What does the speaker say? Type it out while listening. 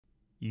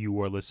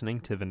You are listening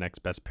to the Next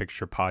Best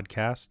Picture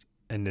podcast,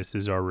 and this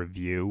is our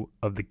review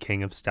of The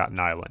King of Staten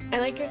Island. I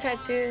like your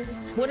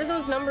tattoos. What are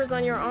those numbers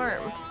on your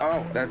arm?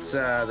 Oh, that's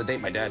the date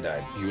my dad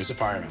died. He was a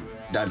fireman.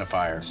 Died in a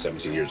fire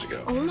 17 years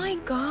ago. Oh my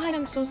God,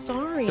 I'm so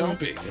sorry. Don't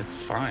be.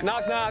 It's fine.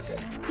 Knock, knock.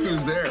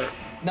 Who's there?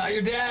 Not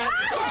your dad.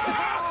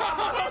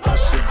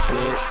 Push a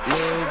bit,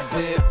 little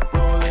bit,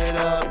 roll it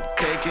up,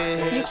 take a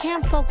hit. You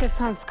can't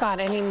focus on Scott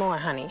anymore,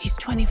 honey. He's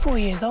 24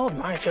 years old,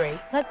 Marjorie.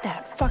 Let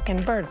that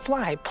fucking bird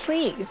fly,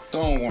 please.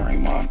 Don't worry,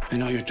 Mom. I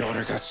know your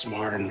daughter got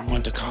smart and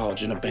went to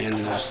college and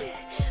abandoned us.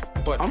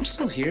 But I'm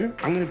still here.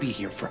 I'm gonna be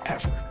here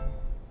forever.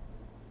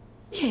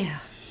 Yeah.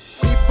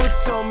 People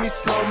told me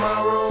slow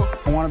my roll.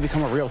 I want to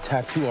become a real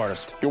tattoo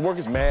artist. Your work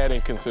is mad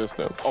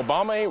inconsistent.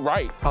 Obama ain't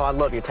right. Oh, I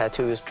love your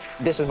tattoos.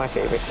 This is my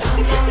favorite.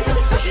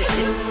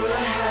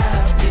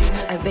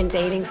 I've been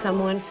dating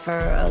someone for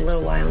a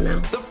little while now.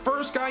 The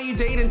first guy you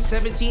date in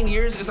 17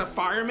 years is a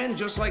fireman,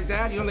 just like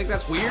that? You don't think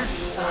that's weird?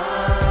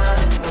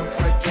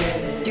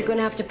 You're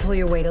gonna have to pull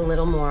your weight a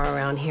little more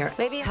around here.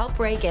 Maybe help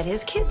Ray get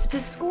his kids to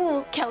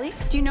school. Kelly,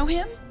 do you know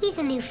him? He's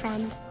a new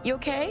friend. You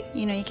okay?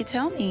 You know, you could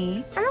tell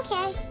me. I'm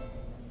okay.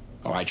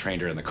 Oh, I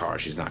trained her in the car.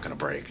 She's not gonna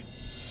break.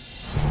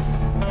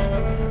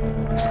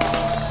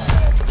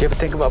 You ever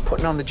think about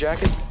putting on the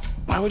jacket?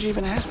 Why would you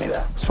even ask me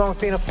that? What's wrong with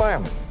being a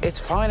fireman? It's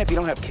fine if you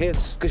don't have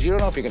kids, because you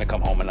don't know if you're gonna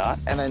come home or not,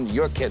 and then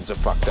your kids are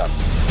fucked up.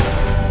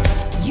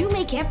 You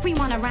make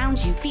everyone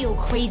around you feel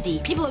crazy.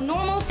 People are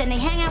normal, then they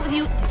hang out with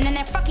you, and then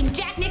they're fucking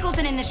Jack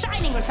Nicholson in The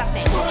Shining or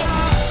something.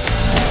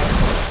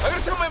 I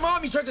gotta tell my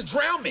mom you tried to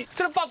drown me. It's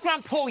an above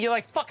ground pool. You're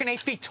like fucking 8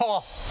 feet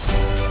tall.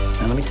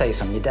 Now, let me tell you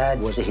something. Your dad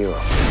was a hero.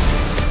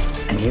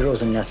 And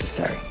heroes are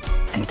necessary.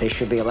 And they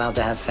should be allowed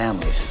to have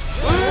families.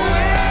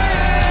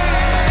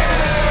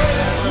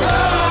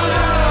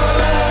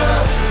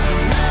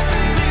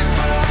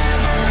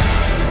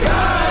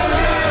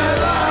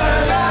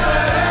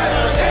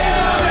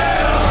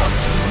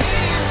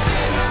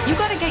 You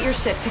gotta get your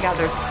shit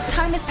together.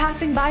 Time is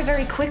passing by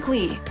very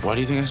quickly. Why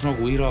do you think I smoke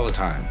weed all the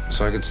time?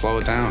 So I could slow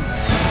it down.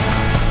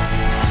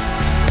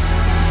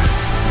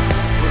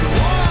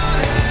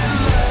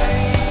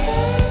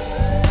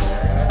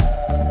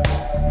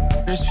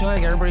 I just feel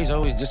like everybody's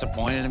always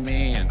disappointed in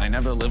me, and I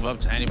never live up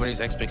to anybody's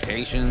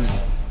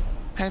expectations.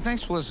 Hey,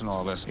 thanks for listening to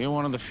all this. You're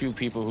one of the few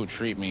people who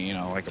treat me,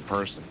 like a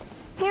person.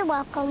 You're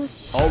welcome.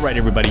 All right,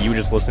 everybody, you were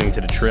just listening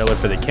to the trailer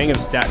for The King of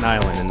Staten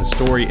Island, and the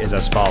story is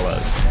as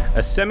follows.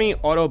 A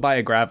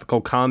semi-autobiographical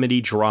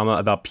comedy drama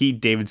about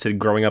Pete Davidson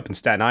growing up in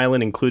Staten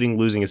Island, including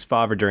losing his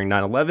father during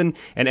 9/11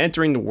 and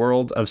entering the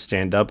world of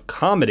stand-up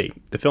comedy.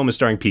 The film is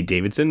starring Pete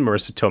Davidson,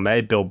 Marissa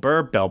Tomei, Bill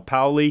Burr, Bel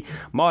Powley,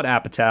 Maude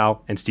Apatow,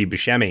 and Steve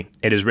Buscemi.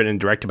 It is written and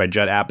directed by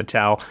Judd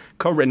Apatow,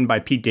 co-written by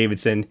Pete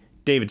Davidson,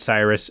 David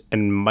Cyrus,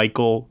 and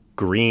Michael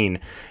Green.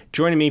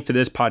 Joining me for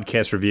this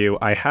podcast review,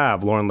 I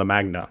have Lauren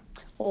LaMagna.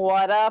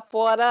 What up,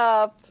 what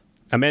up?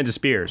 Amanda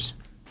Spears.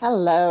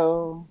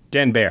 Hello.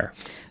 Dan Baer.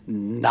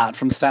 Not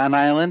from Staten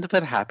Island,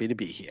 but happy to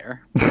be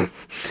here.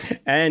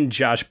 And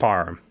Josh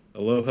Parham.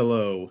 Hello,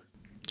 hello.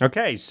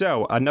 Okay,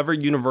 so another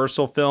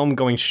Universal film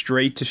going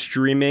straight to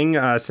streaming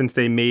since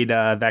they made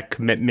that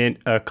commitment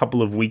a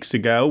couple of weeks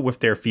ago with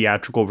their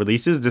theatrical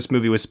releases. This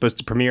movie was supposed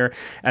to premiere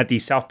at the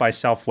South by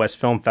Southwest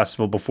Film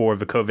Festival before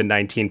the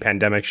COVID-19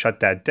 pandemic shut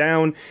that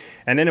down.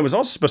 And then it was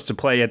also supposed to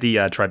play at the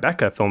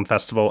Tribeca Film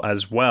Festival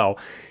as well.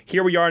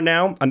 Here we are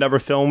now, another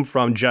film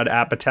from Judd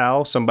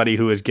Apatow, somebody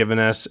who has given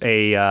us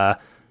a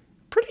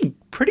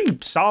pretty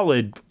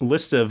solid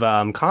list of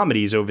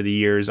comedies over the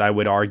years, I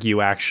would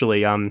argue,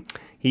 actually.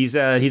 He's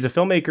a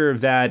filmmaker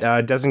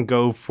that doesn't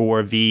go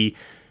for the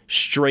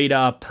straight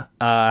up,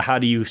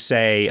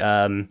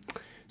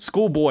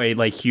 schoolboy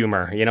like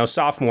humor,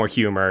 sophomore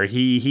humor.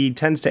 He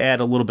tends to add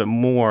a little bit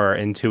more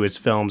into his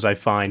films, I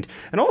find,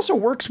 and also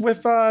works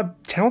with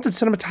talented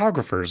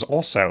cinematographers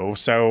also.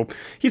 So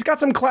he's got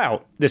some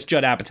clout, this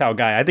Judd Apatow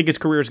guy. I think his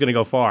career is going to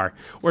go far.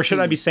 Or should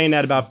I be saying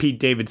that about Pete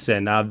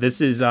Davidson? This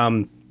is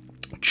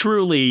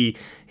truly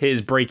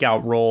his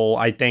breakout role,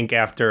 I think,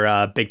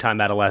 after Big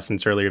Time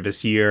Adolescence earlier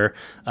this year,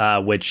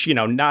 which,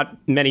 not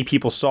many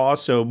people saw,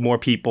 so more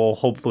people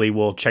hopefully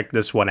will check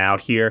this one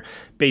out here,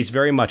 based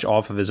very much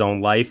off of his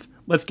own life.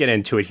 Let's get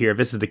into it here.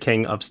 This is The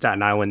King of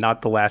Staten Island,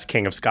 not The Last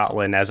King of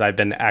Scotland, as I've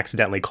been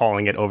accidentally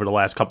calling it over the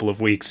last couple of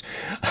weeks.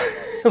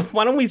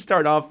 Why don't we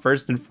start off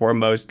first and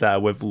foremost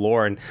with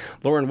Lauren.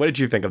 Lauren, what did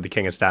you think of The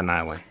King of Staten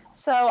Island?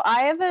 So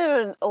I have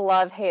a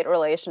love-hate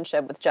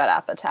relationship with Judd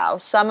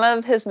Apatow. Some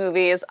of his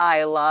movies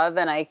I love,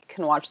 and I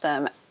can watch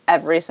them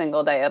every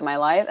single day of my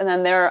life. And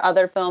then there are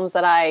other films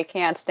that I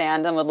can't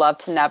stand and would love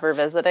to never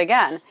visit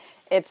again.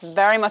 It's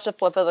very much a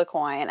flip of the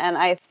coin. And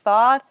I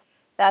thought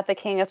that The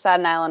King of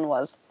Staten Island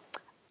was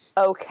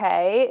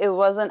okay. It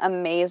wasn't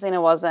amazing.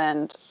 It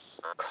wasn't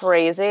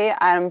crazy.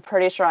 I'm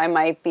pretty sure I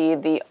might be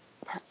the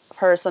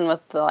person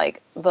with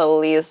the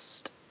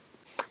least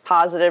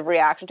positive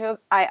reaction to it.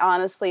 I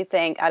honestly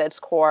think at its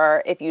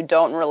core, if you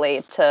don't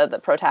relate to the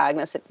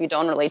protagonist, if you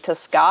don't relate to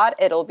Scott,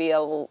 it'll be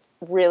a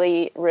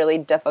really, really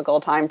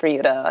difficult time for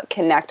you to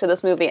connect to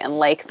this movie and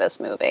like this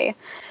movie.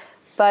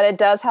 But it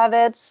does have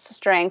its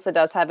strengths. It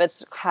does have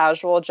its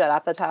casual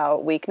Judd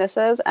Apatow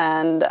weaknesses,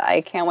 and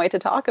I can't wait to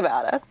talk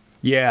about it.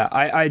 Yeah,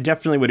 I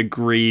definitely would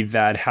agree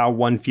that how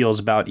one feels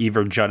about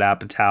either Judd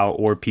Apatow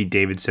or Pete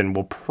Davidson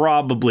will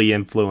probably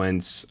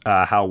influence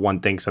how one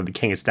thinks of The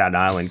King of Staten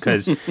Island.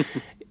 Because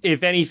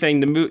if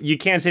anything, you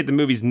can't say the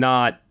movie's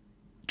not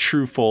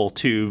truthful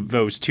to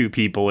those two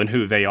people and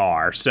who they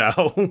are.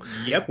 So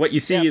what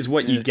you see is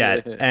what you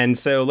get. And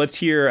so let's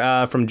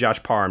hear from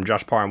Josh Parham.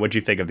 Josh Parham, what'd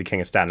you think of The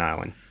King of Staten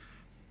Island?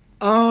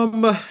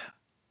 I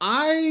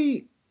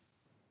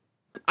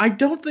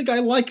don't think I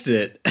liked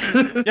it.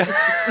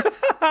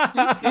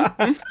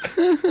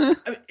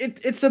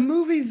 It's a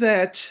movie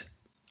that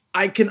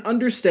I can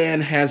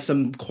understand has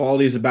some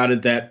qualities about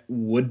it that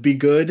would be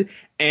good.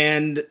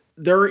 And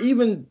there are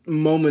even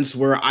moments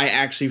where I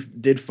actually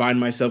did find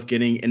myself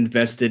getting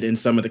invested in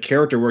some of the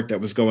character work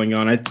that was going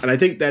on. And I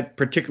think that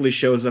particularly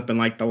shows up in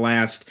like the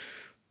last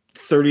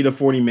 30 to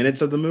 40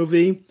 minutes of the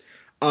movie.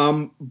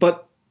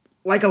 But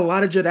like a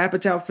lot of Judd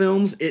Apatow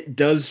films, it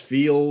does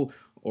feel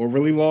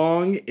overly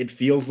long. It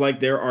feels like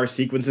there are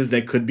sequences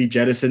that could be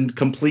jettisoned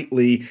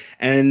completely.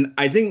 And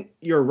I think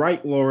you're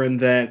right, Lauren,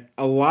 that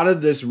a lot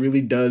of this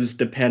really does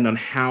depend on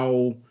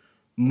how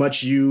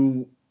much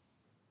you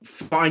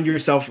find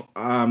yourself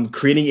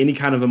creating any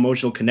kind of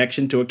emotional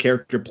connection to a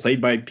character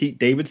played by Pete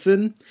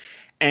Davidson.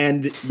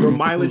 And your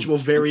mileage will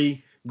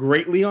vary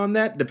greatly on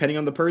that, depending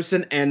on the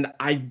person. And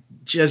I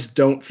just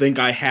don't think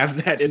I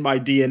have that in my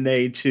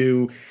DNA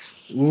to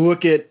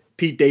look at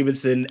Pete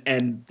Davidson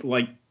and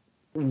like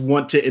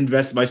want to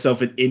invest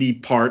myself in any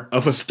part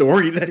of a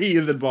story that he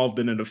is involved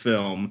in a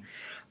film.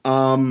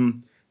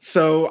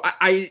 So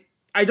I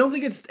don't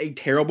think it's a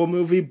terrible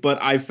movie,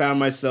 but I found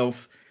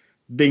myself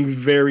being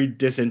very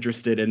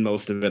disinterested in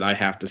most of it, I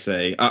have to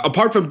say.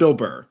 Apart from Bill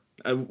Burr.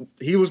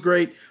 He was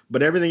great,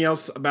 but everything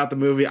else about the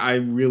movie I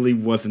really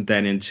wasn't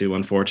that into,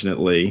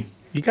 unfortunately.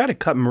 You got to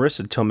cut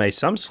Marissa Tomei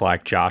some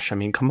slack, Josh. I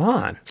mean, come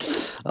on.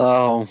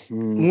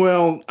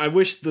 Well, I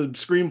wish the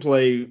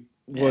screenplay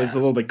was a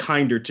little bit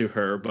kinder to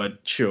her, but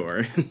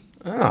sure.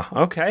 Oh,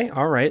 okay.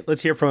 All right.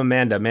 Let's hear from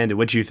Amanda. Amanda,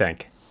 what'd you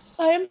think?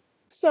 I am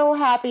so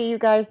happy you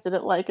guys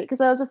didn't like it,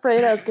 because I was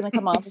afraid I was going to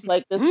come off as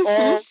like this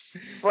old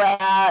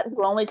brat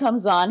who only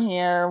comes on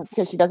here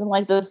because she doesn't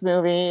like this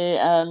movie.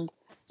 And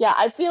yeah,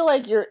 I feel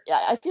like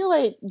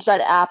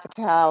Judd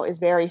Apatow is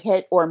very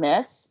hit or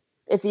miss.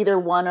 It's either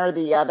one or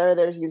the other.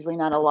 There's usually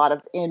not a lot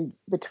of in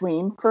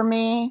between for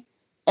me.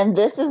 And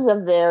this is a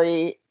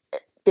very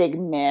big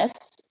miss.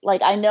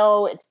 Like, I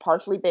know it's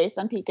partially based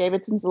on Pete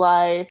Davidson's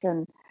life,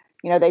 and,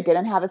 you know, they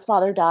didn't have his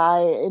father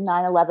die in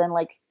 9/11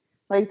 like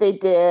they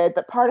did.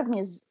 But part of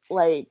me is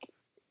like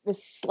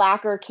this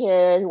slacker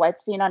kid who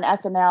I've seen on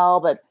SNL,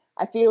 but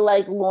I feel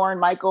like Lorne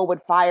Michael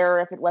would fire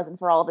if it wasn't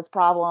for all of his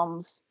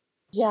problems.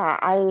 Yeah,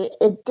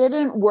 it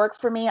didn't work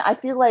for me. I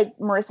feel like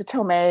Marissa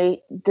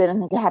Tomei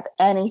didn't have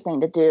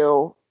anything to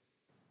do.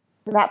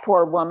 That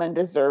poor woman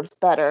deserves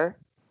better.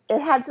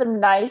 It had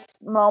some nice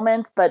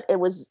moments, but it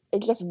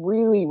just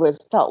really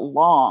felt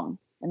long.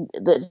 And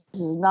this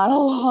is not a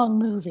long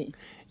movie.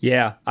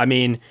 Yeah, I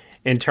mean,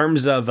 in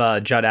terms of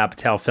Judd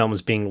Apatow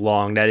films being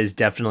long, that is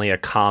definitely a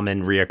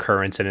common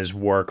reoccurrence in his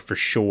work for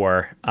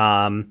sure.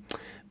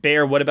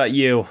 Bear, what about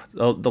you?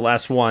 The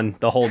last one,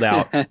 The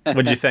Holdout.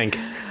 What'd you think?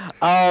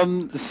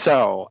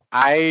 So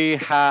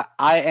I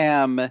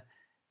am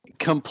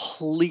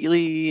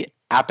completely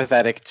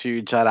apathetic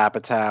to Judd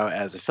Apatow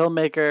as a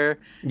filmmaker.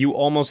 You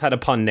almost had a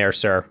pun there,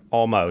 sir.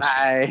 Almost.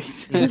 I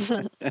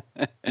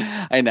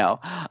know.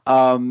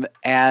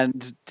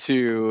 And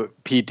to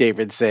Pete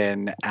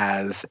Davidson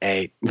as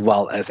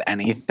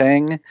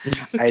anything.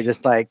 I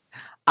just I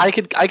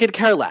could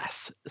care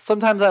less.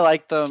 Sometimes I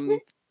like them,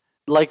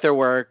 like their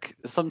work.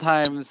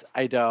 Sometimes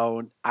I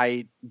don't.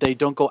 They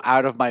don't go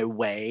out of my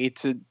way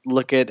to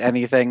look at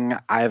anything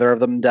either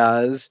of them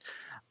does.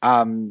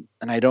 And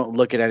I don't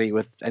look at any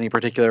with any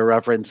particular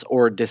reverence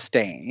or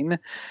disdain.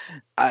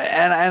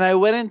 And I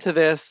went into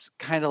this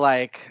kind of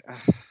like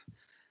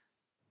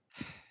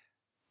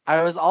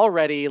I was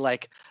already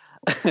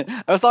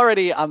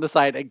on the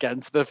side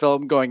against the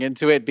film going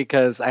into it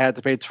because I had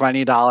to pay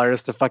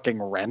 $20 to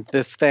fucking rent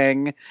this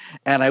thing,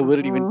 and I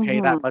wouldn't even pay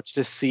that much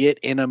to see it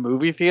in a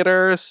movie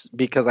theater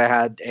because I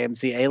had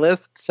AMC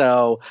A-list.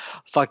 So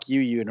fuck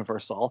you,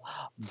 Universal.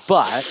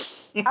 But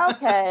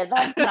okay,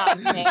 that's not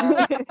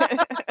fair.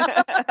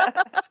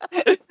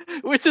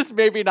 Which is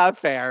maybe not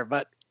fair,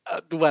 but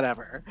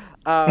whatever.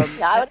 Yeah,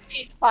 I would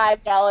pay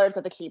 $5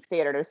 at the Keep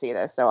Theater to see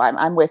this, so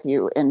I'm with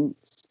you in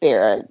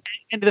spirit.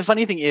 And the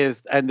funny thing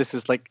is, and this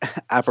is like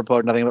apropos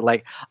of nothing, but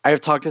like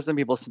I've talked to some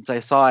people since I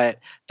saw it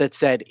that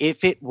said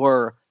if it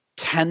were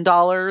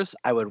 $10,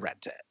 I would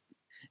rent it.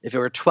 If it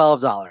were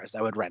 $12,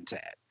 I would rent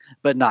it,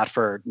 but not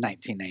for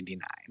 $19.99.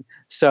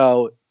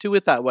 So do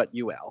with that what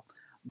you will.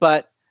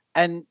 But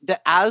as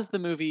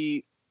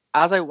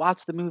I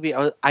watched the movie,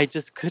 I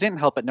just couldn't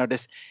help but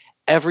notice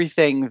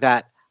everything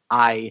that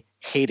I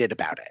hated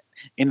about it.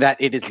 In that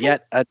it is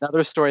yet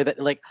another story that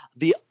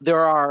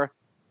there are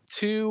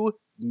 2,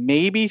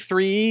 maybe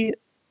 3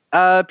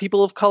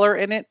 people of color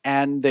in it,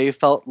 and they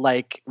felt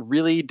like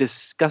really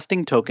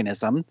disgusting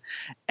tokenism.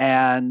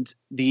 And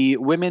the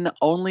women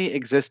only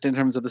exist in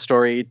terms of the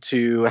story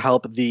to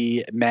help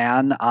the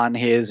man on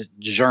his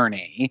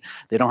journey.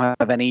 They don't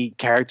have any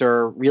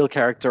real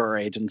character or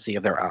agency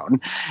of their own.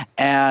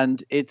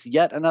 And it's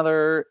yet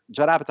another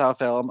Judd Apatow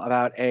film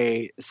about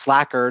a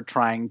slacker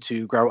trying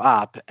to grow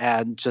up,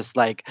 and just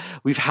like,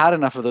 we've had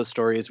enough of those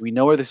stories. We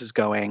know where this is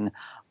going,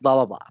 blah,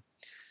 blah, blah.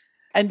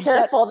 And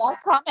careful, that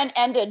comment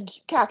ended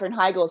Katherine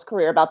Heigl's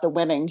career about the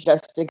women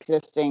just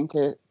existing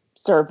to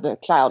serve the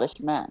childish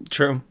men.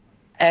 True.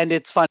 And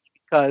it's funny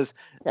because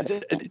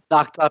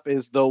Knocked Up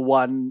is the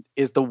one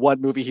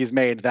movie he's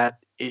made that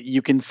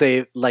you can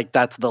say like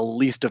that's the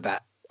least of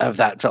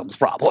that film's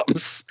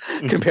problems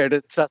compared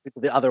to especially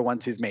the other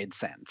ones he's made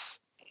since.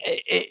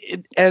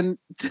 And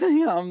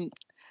the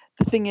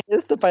thing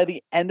is that by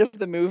the end of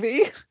the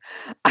movie,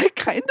 I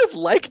kind of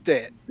liked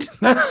it.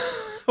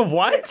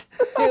 What?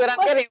 Dude,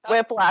 I'm getting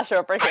whiplash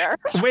over here.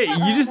 Wait,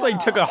 you just like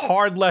took a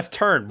hard left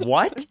turn.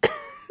 What?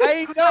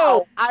 I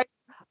know.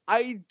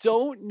 I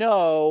don't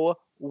know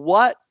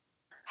what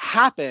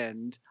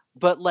happened,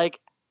 but like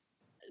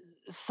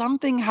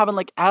something happened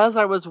like as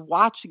I was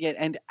watching it,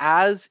 and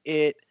as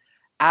it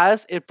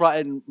brought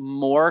in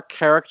more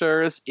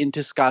characters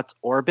into Scott's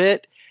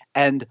orbit,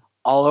 and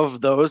all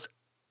of those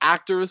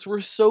actors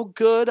were so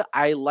good,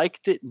 I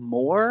liked it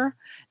more.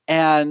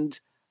 And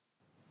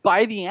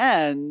by the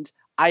end,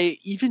 I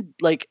even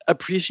like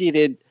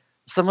appreciated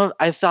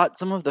I thought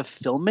some of the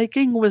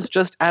filmmaking was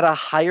just at a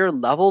higher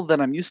level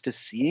than I'm used to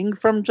seeing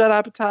from Judd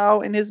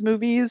Apatow in his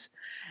movies.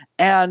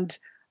 And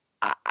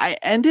I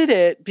ended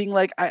it being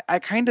like,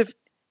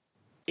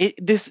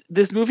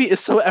 this movie is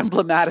so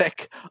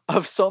emblematic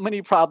of so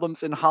many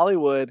problems in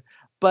Hollywood,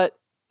 but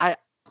I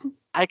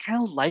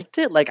kind of liked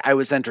it. Like, I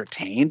was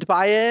entertained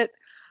by it.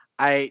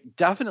 I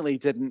definitely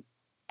didn't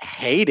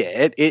hate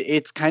it.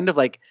 It's kind of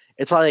like,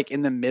 it's probably like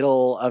in the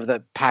middle of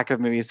the pack of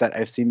movies that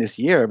I've seen this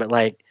year, but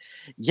like,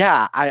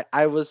 yeah,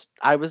 I was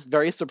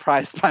very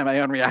surprised by my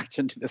own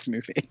reaction to this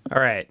movie.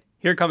 All right.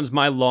 Here comes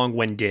my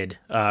long-winded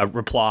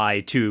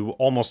reply to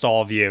almost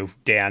all of you,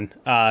 Dan.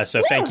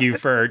 So thank you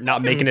for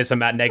not making this a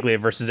Matt Neglia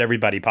versus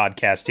everybody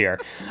podcast here.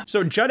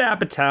 So Judd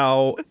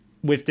Apatow,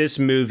 with this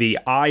movie,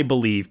 I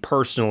believe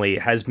personally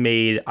has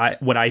made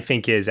what I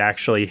think is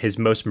actually his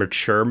most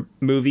mature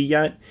movie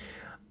yet.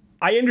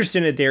 I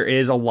understand that there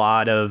is a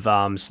lot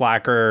of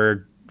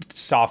slacker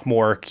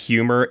sophomore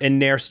humor in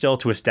there still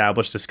to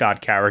establish the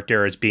Scott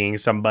character as being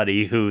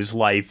somebody whose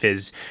life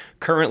is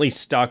currently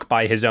stuck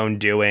by his own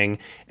doing,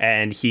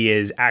 and he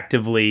is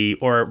actively,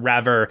 or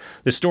rather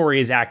the story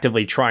is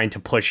actively trying to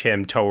push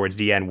him towards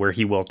the end where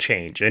he will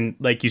change. And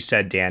like you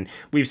said, Dan,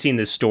 we've seen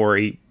this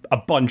story a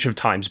bunch of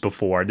times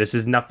before. This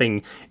is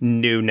nothing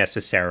new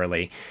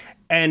necessarily.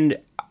 And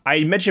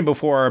I mentioned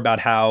before about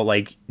how,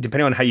 like,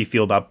 depending on how you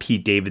feel about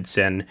Pete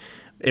Davidson,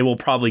 it will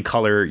probably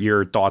color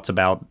your thoughts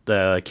about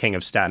the King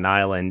of Staten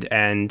Island.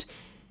 And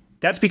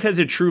that's because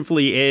it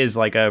truthfully is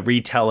like a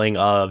retelling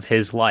of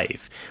his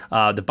life.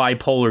 The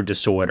bipolar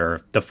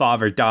disorder, the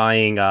father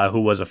dying,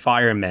 who was a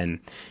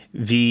fireman,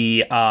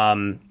 he's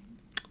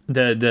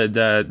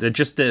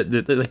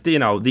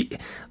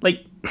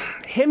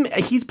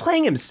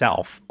playing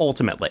himself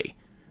ultimately,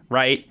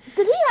 right?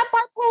 Did he have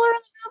bipolar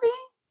in the movie?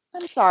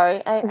 I'm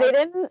sorry.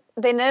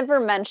 They never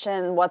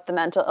mention what the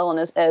mental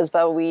illness is,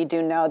 but we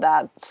do know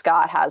that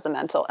Scott has a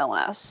mental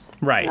illness.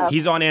 Right. Okay.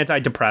 He's on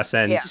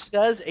antidepressants. Yeah. He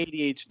does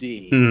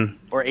ADHD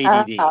or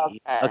ADD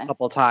a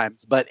couple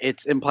times, but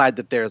it's implied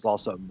that there's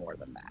also more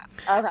than that.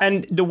 Okay.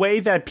 And the way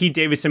that Pete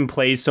Davidson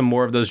plays some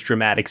more of those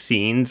dramatic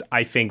scenes,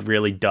 I think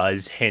really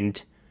does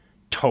hint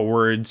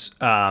towards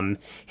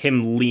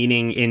him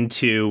leaning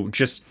into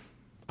just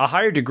a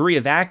higher degree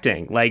of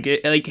acting. Like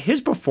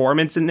his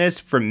performance in this,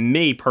 for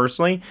me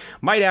personally,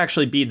 might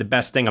actually be the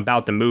best thing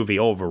about the movie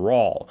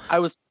overall. I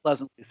was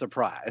pleasantly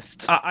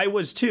surprised. I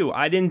was too.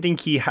 I didn't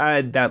think he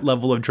had that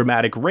level of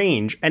dramatic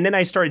range. And then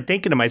I started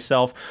thinking to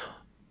myself,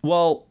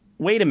 well,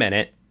 wait a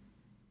minute.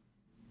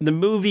 The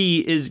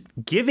movie is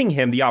giving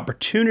him the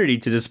opportunity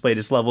to display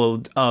this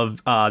level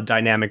of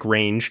dynamic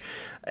range.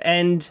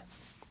 And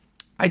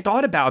I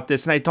thought about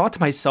this and I thought to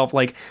myself,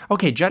 like,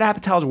 okay, Judd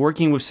Apatow is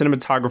working with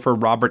cinematographer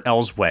Robert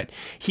Elswit.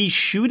 He's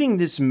shooting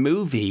this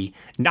movie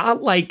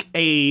not like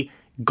a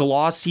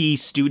glossy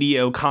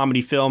studio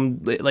comedy film,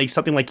 like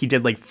something like he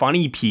did like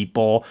Funny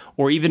People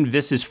or even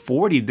This Is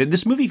 40.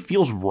 This movie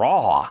feels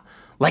raw.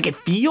 Like it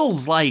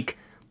feels like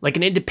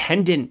an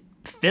independent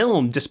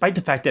film, despite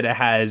the fact that it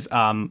has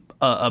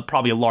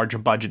probably a larger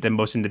budget than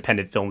most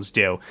independent films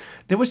do.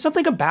 There was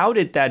something about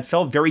it that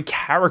felt very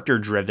character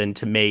driven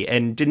to me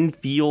and didn't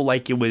feel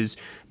like it was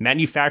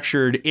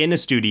manufactured in a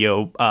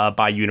studio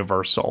by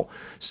Universal.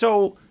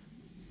 So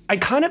I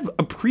kind of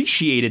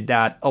appreciated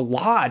that a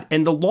lot.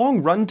 And the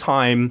long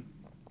runtime,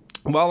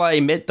 while I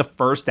admit the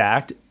first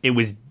act, it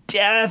was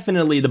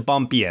definitely the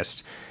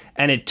bumpiest.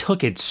 And it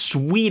took its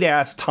sweet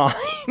ass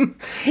time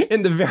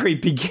in the very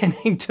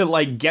beginning to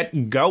like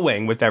get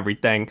going with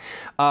everything.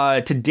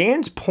 To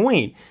Dan's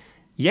point,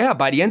 Yeah,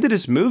 by the end of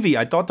this movie,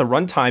 I thought the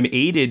runtime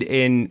aided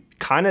in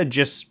kind of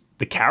just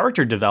the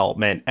character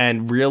development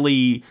and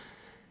really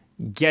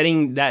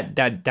getting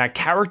that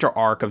character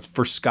arc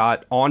for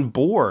Scott on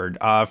board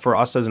for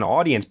us as an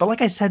audience. But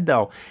like I said,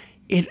 though,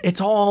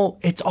 it's all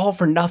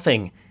for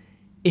nothing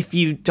if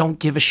you don't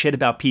give a shit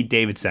about Pete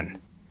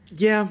Davidson.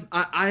 Yeah,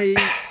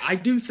 I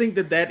do think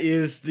that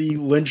is the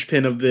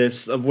linchpin of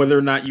this, of whether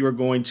or not you are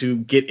going to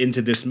get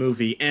into this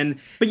movie.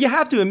 But you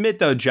have to admit,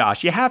 though,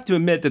 Josh, you have to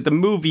admit that the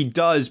movie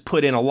does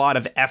put in a lot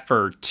of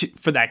effort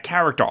for that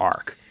character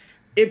arc.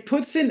 It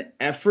puts in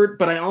effort,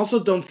 but I also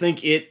don't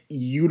think it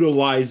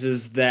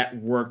utilizes that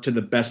work to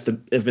the best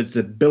of its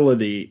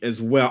ability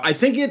as well. I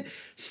think it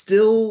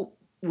still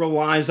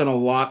relies on a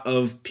lot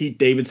of Pete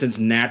Davidson's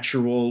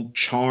natural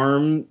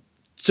charm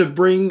to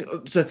bring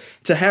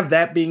to have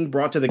that being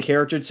brought to the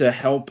character to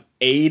help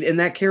aid in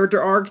that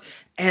character arc.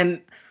 And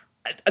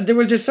there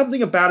was just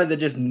something about it that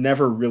just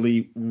never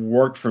really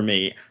worked for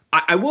me.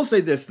 I will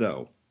say this,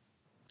 though,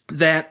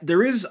 that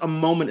there is a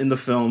moment in the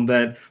film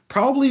that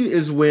probably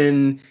is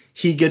when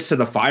he gets to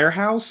the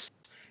firehouse,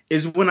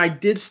 is when I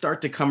did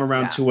start to come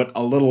around to it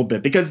a little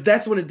bit, because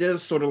that's when it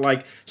does sort of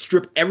like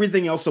strip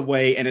everything else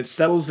away and it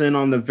settles in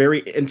on the very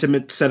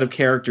intimate set of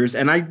characters.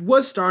 And I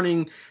was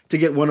starting to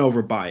get won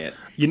over by it.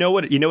 You know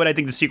what I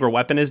think the secret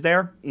weapon is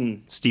there?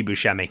 Steve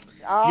Buscemi.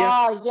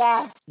 Oh,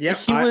 yes. Yeah,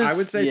 I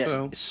would say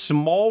so.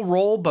 Small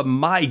role, but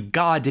my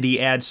God, did he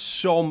add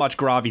so much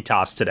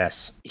gravitas to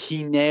this.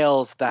 He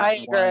nails that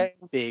one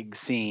big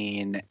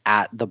scene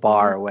at the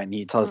bar when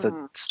he tells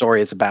the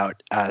stories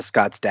about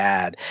Scott's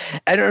dad.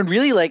 And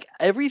really, like,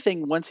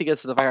 everything once he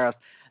gets to the firehouse,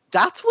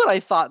 that's what I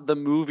thought the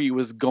movie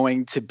was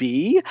going to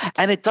be.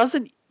 And it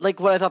doesn't, like,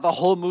 what I thought the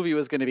whole movie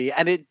was going to be.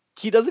 And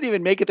he doesn't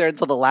even make it there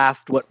until the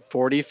last,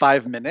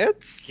 45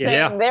 minutes?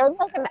 Yeah. There's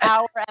like an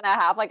hour and a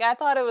half. Like, I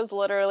thought it was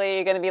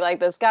literally going to be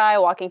like this guy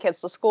walking kids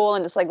to school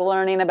and just like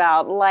learning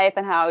about life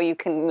and how you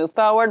can move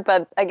forward.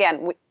 But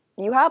again,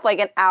 you have like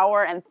an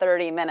hour and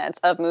 30 minutes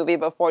of movie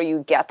before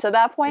you get to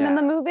that point in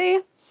the movie.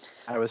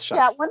 I was shocked.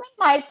 Yeah, one of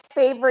my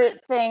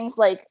favorite things,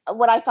 like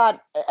what I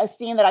thought, a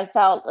scene that I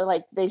felt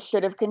like they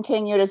should have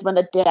continued is when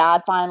the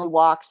dad finally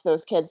walks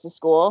those kids to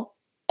school.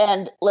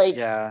 And like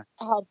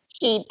how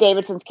Pete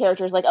Davidson's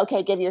character is like,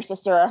 okay, give your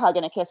sister a hug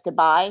and a kiss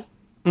goodbye.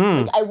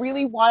 Like, I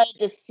really wanted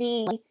to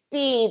see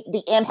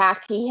the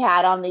impact he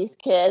had on these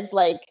kids.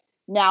 Like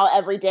now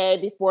every day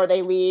before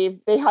they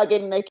leave, they hug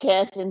and they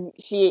kiss. And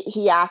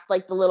he asked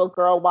like the little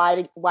girl,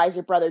 why is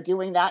your brother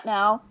doing that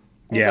now?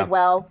 And he's like,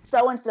 well,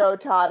 so-and-so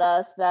taught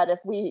us that if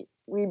we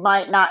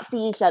might not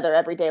see each other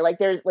every day. Like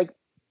there's like,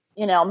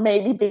 you know,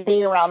 maybe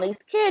being around these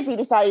kids, he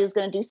decided he was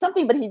going to do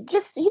something, but he's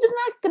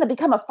not going to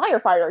become a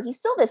firefighter. He's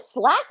still this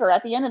slacker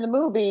at the end of the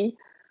movie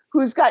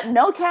who's got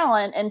no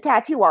talent and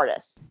tattoo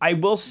artist. I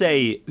will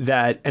say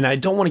that, and I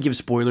don't want to give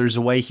spoilers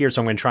away here,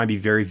 so I'm going to try and be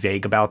very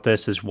vague about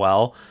this as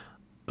well.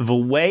 The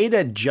way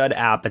that Judd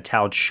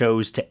Apatow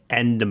chose to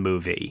end the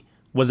movie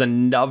was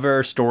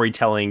another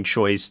storytelling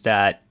choice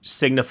that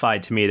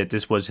signified to me that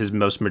this was his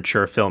most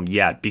mature film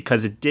yet,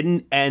 because it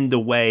didn't end the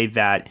way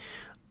that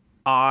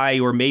I,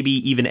 or maybe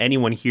even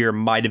anyone here,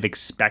 might have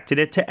expected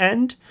it to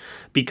end,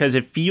 because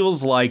it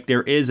feels like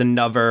there is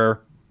another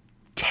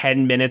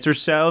 10 minutes or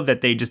so that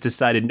they just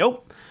decided,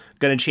 nope,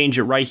 gonna change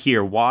it right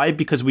here. Why?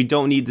 Because we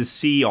don't need to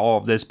see all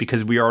of this,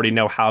 because we already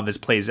know how this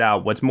plays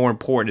out. What's more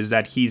important is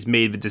that he's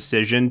made the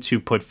decision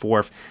to put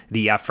forth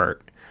the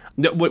effort.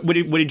 What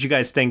did you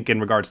guys think in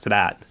regards to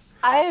that?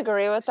 I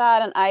agree with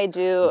that, and I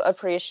do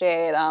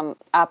appreciate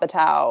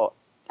Apatow,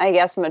 I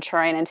guess,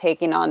 maturing and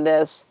taking on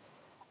this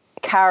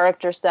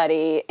character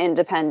study,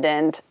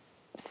 independent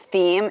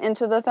theme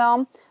into the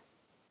film.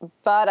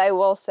 But I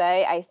will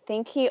say, I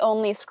think he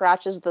only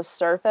scratches the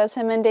surface,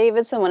 him and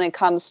Davidson, when it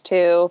comes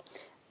to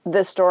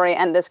this story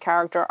and this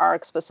character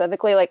arc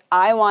specifically. Like,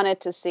 I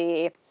wanted to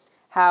see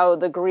how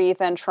the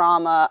grief and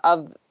trauma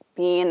of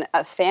being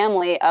a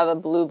family of a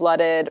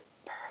blue-blooded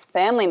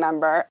family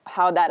member,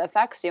 how that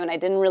affects you. And I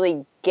didn't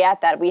really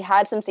get that. We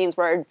had some scenes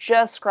where it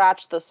just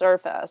scratched the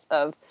surface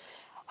of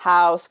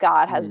how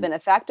Scott has been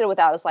affected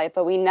without his life,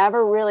 but we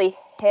never really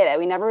hit it.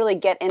 We never really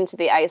get into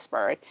the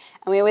iceberg.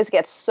 And we always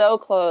get so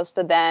close,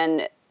 but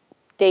then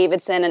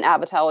Davidson and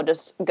Apatow will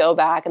just go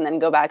back and then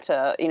go back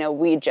to,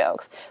 weed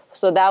jokes.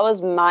 So that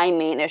was my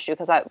main issue,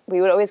 because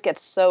we would always get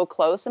so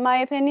close, in my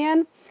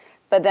opinion,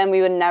 but then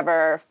we would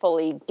never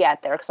fully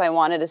get there, because I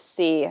wanted to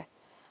see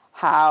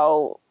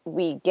how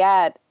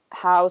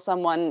how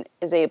someone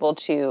is able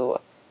to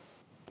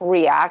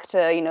react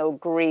to,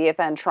 grief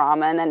and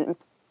trauma, and then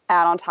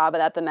add on top of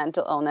that the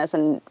mental illness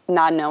and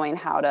not knowing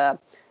how to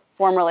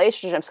form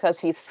relationships because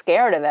he's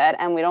scared of it,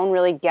 and we don't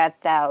really get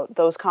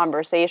those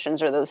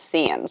conversations or those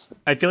scenes.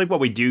 I feel like what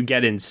we do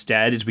get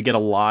instead is we get a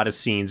lot of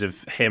scenes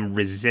of him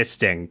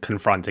resisting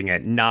confronting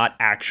it, not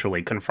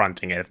actually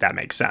confronting it, if that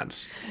makes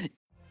sense.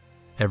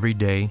 Every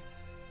day,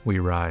 we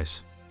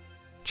rise,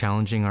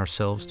 challenging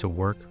ourselves to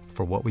work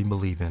for what we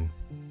believe in.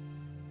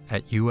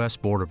 At U.S.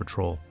 Border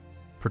Patrol,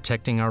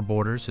 protecting our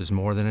borders is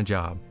more than a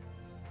job.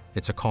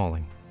 It's a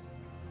calling.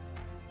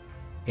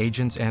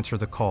 Agents answer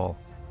the call,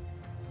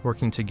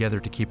 working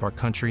together to keep our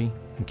country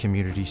and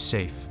communities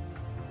safe.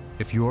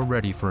 If you're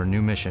ready for a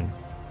new mission,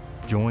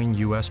 join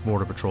U.S.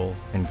 Border Patrol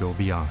and go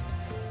beyond.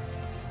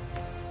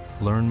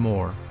 Learn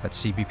more at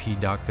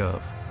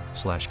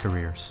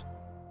cbp.gov/careers.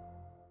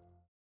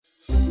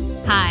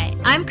 Hi,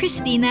 I'm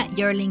Christina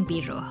Yerling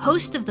Biro,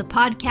 host of the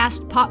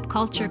podcast Pop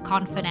Culture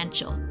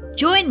Confidential.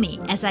 Join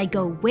me as I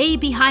go way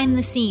behind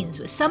the scenes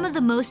with some of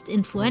the most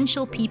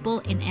influential people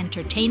in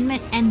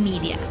entertainment and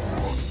media.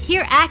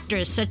 Hear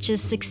actors such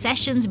as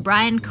Succession's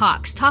Brian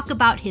Cox talk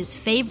about his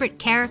favorite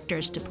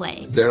characters to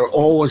play. There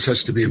always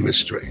has to be a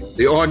mystery.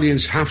 The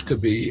audience have to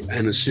be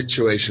in a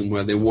situation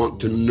where they want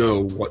to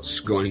know what's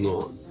going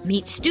on.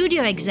 Meet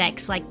studio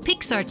execs like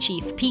Pixar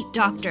chief Pete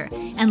Docter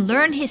and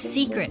learn his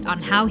secret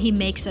on how he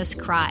makes us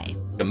cry.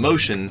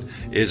 Emotion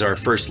is our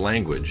first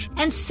language.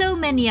 And so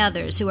many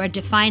others who are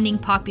defining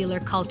popular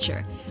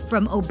culture,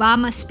 from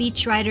Obama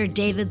speechwriter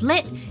David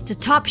Litt to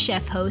Top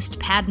Chef host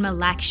Padma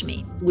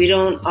Lakshmi. We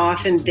don't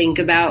often think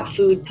about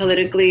food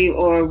politically,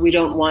 or we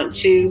don't want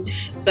to,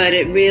 but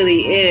it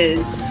really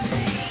is.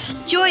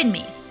 Join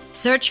me.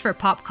 Search for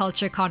Pop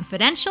Culture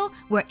Confidential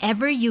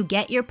wherever you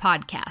get your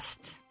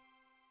podcasts.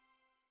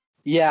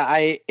 Yeah,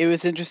 it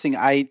was interesting.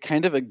 I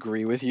kind of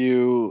agree with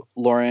you,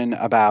 Lauren,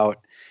 about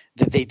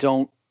that they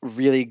don't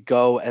really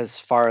go as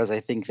far as I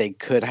think they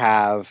could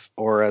have,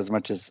 or as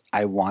much as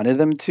I wanted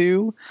them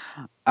to,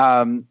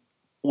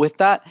 with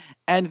that.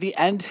 And the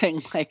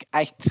ending, like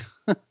I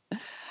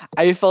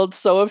felt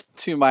so of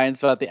two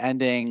minds about the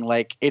ending.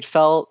 Like it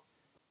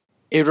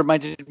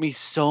reminded me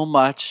so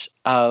much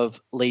of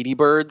Lady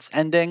Bird's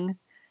ending.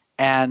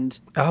 And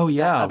oh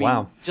yeah,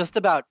 wow. Just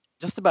about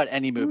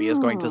any movie is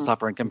going to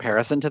suffer in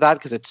comparison to that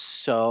because it's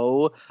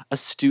so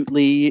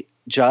astutely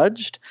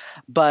judged.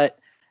 But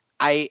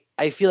I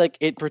feel like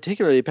it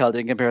particularly paled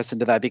in comparison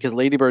to that because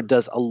Lady Bird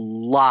does a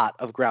lot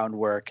of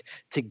groundwork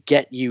to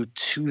get you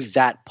to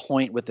that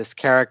point with this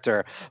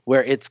character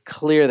where it's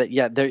clear that,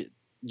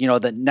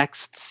 the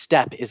next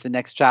step is the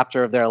next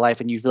chapter of their life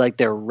and you feel like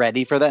they're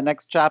ready for that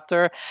next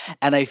chapter.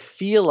 And I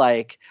feel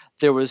like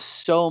there was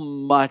so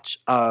much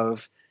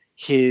of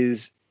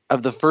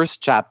the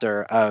first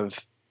chapter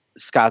of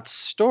Scott's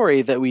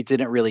story that we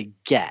didn't really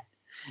get.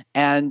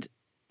 And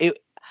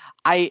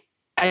I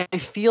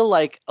feel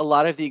like a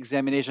lot of the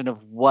examination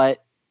of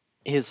what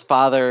his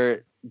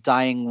father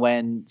dying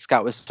when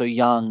Scott was so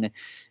young,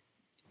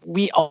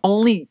 we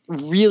only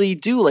really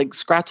do like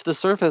scratch the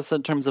surface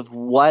in terms of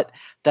what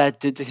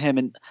that did to him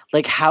and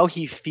like how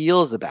he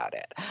feels about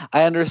it.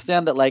 I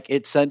understand that like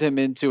it sent him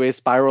into a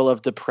spiral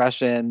of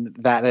depression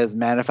that has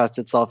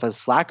manifested itself as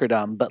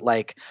slackerdom,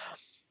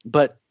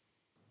 but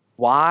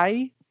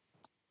why?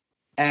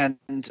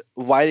 And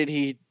why did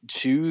he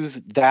choose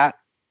that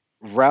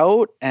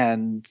route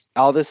and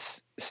all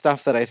this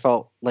stuff that I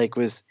felt like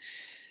was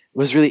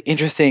really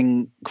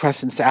interesting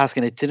questions to ask,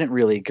 and it didn't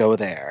really go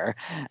there.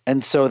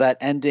 And so that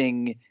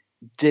ending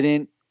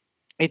didn't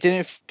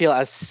feel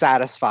as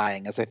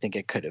satisfying as I think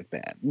it could have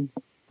been.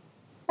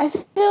 I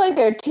feel like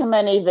there are too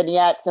many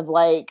vignettes of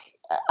like,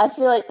 I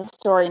feel like the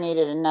story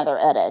needed another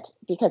edit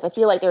because I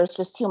feel like there's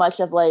just too much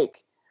of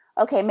like,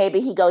 okay,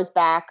 maybe he goes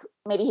back,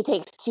 maybe he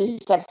takes 2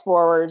 steps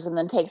forwards and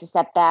then takes a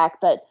step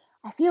back. But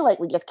I feel like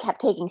we just kept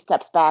taking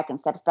steps back and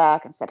steps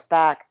back and steps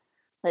back.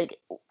 Like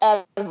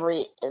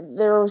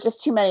there was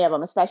just too many of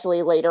them,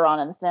 especially later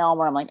on in the film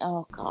where I'm like,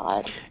 oh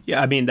God.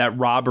 Yeah, I mean, that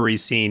robbery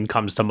scene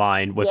comes to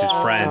mind with his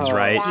friends,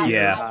 right?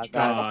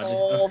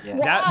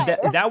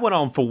 That went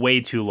on for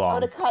way too long. I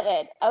would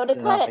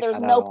have cut it. There's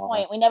no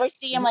point. We never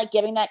see him like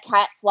giving that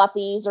cat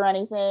fluffies or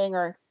anything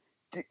or,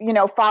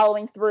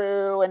 following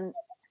through.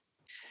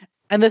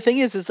 And the thing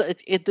is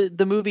that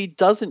the movie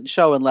doesn't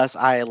show, unless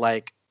I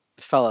like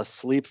fell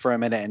asleep for a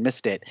minute and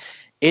missed it.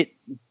 It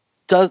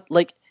does,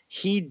 like,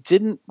 he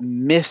didn't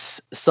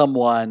miss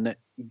someone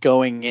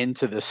going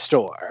into the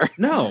store.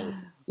 No.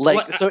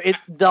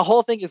 The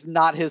whole thing is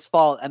not his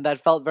fault. And that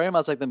felt very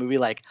much like the movie,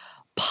 like,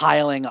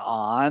 piling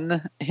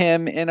on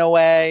him in a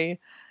way.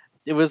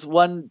 It was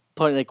one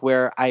point, like,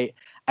 where I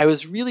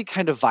was really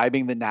kind of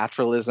vibing the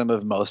naturalism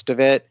of most of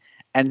it.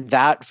 And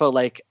that felt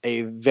like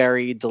a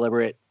very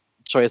deliberate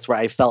choice where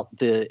I felt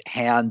the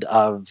hand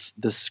of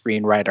the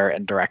screenwriter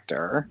and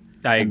director.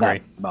 I agree.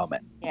 That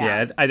moment.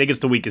 Yeah, I think it's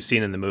the weakest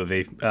scene in the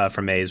movie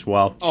for me as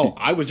well. Oh,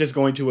 I was just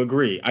going to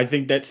agree. I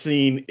think that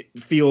scene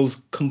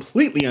feels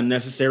completely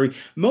unnecessary,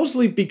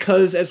 mostly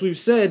because, as we've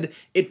said,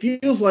 it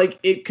feels like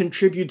it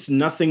contributes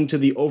nothing to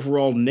the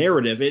overall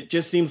narrative. It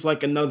just seems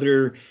like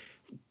another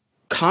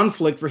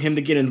conflict for him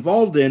to get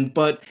involved in,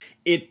 but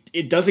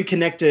it doesn't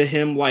connect to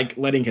him like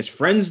letting his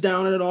friends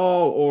down at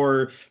all,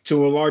 or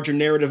to a larger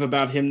narrative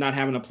about him not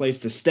having a place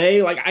to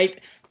stay. Like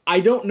I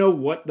don't know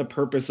what the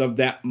purpose of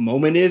that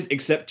moment is,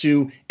 except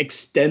to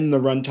extend the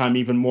runtime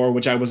even more,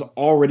 which I was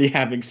already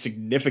having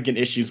significant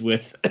issues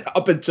with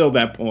up until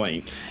that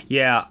point.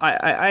 Yeah,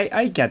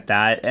 I get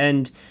that,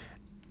 and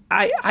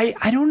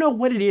I don't know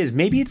what it is.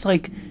 Maybe it's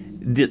like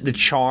the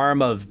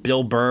charm of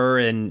Bill Burr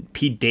and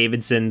Pete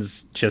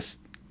Davidson's just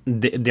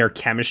their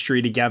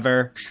chemistry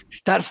together.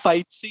 That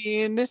fight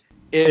scene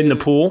in the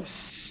pool.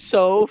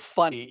 So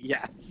funny.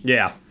 Yes.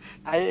 Yeah.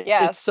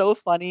 It's so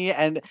funny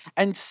and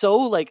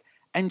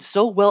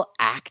so well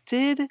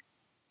acted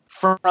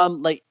from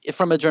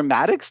a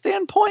dramatic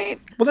standpoint.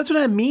 Well, that's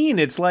what I mean.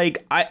 It's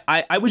like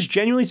I was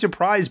genuinely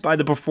surprised by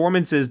the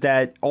performances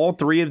that all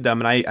three of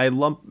them, and I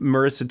lump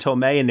Marissa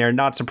Tomei in there,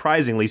 not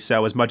surprisingly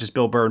so, as much as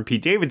Bill Burr and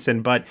Pete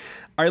Davidson, but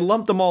I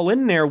lumped them all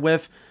in there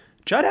with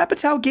Judd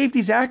Apatow gave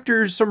these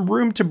actors some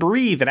room to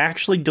breathe and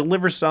actually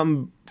deliver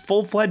some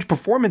full-fledged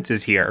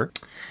performances here.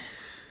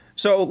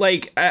 So,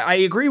 like, I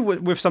agree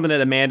with something that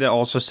Amanda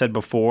also said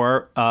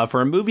before.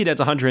 For a movie that's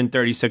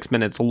 136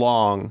 minutes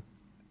long,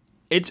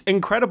 it's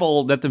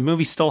incredible that the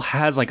movie still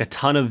has, like, a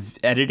ton of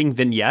editing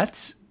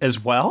vignettes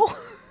as well,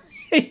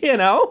 you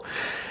know?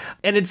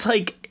 And it's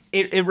like,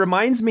 it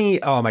reminds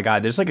me, oh my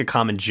God, there's like a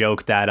common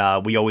joke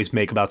that we always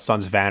make about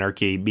Sons of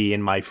Anarchy, me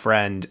and my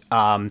friend.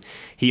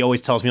 He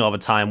always tells me all the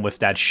time with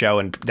that show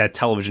and that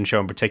television show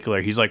in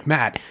particular, he's like,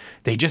 Matt,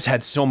 they just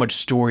had so much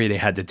story they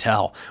had to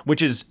tell,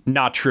 which is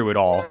not true at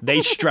all.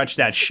 They stretched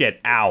that shit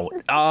out.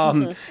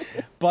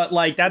 But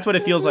like, that's what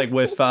it feels like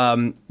with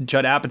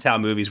Judd Apatow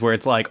movies, where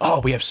it's like, oh,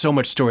 we have so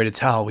much story to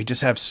tell. We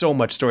just have so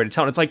much story to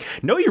tell. And it's like,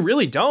 no, you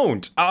really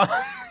don't.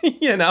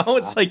 You know,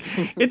 it's like,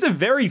 it's a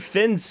very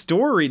thin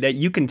story that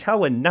you can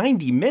tell in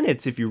 90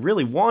 minutes if you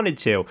really wanted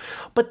to.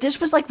 But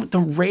this was like the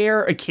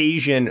rare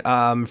occasion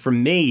for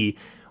me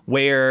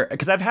where,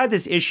 because I've had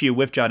this issue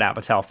with Judd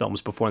Apatow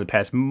films before in the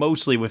past,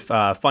 mostly with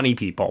Funny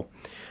People.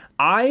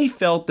 I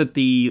felt that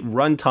the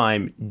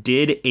runtime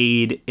did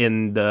aid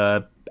in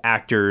the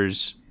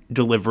actors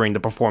delivering the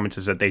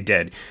performances that they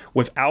did.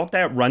 Without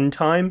that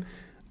runtime,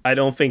 I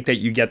don't think that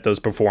you get those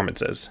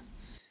performances.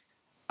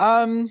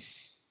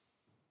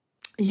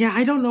 Yeah,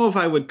 I don't know if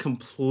I would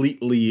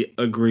completely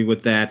agree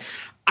with that.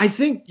 I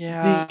think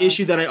the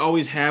issue that I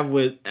always have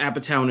with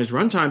Apatow and his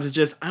runtimes is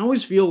just I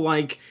always feel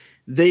like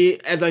they,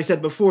 as I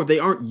said before, they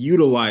aren't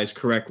utilized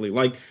correctly.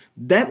 Like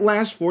that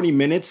last 40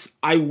 minutes,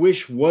 I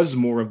wish was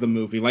more of the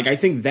movie. Like I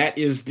think that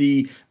is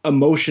the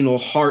emotional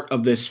heart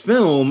of this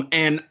film,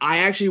 and I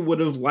actually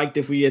would have liked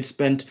if we had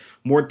spent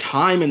more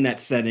time in that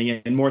setting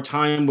and more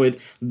time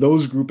with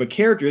those group of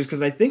characters,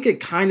 because I think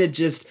it kind of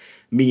just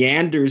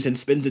meanders and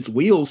spins its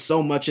wheels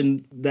so much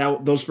in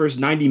those first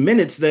 90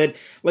 minutes that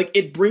like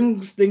it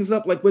brings things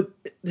up like with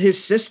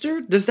his sister.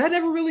 Does that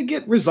ever really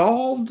get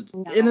resolved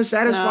in a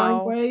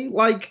satisfying way?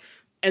 Like,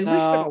 and we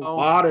spent a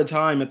lot of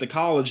time at the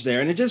college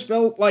there, and it just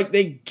felt like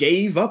they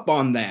gave up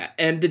on that,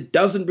 and it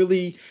doesn't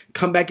really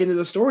come back into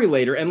the story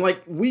later. And like,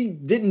 we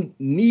didn't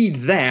need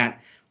that,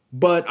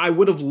 but I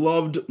would have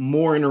loved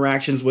more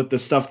interactions with the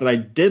stuff that I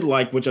did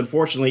like, which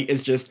unfortunately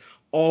is just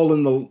all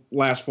in the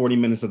last 40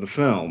 minutes of the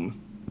film.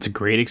 It's a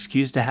great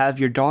excuse to have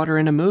your daughter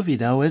in a movie,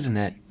 though, isn't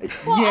it?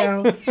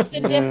 Well, I think there's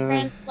a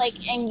difference,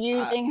 like, in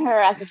using her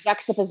as a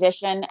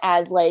juxtaposition,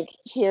 as like,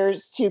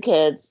 here's two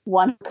kids.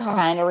 One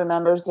kind of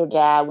remembers their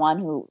dad. One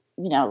who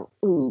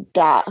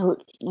died.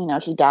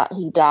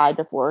 He died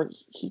before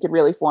he could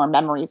really form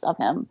memories of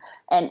him.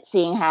 And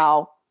seeing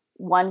how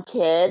one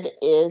kid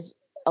is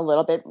a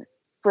little bit,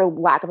 for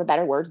lack of a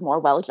better words, more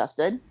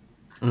well-adjusted,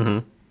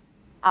 able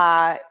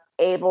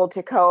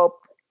to cope,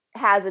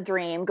 has a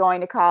dream,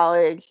 going to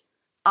college.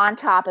 On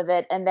top of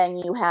it, and then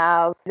you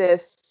have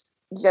this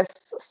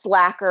just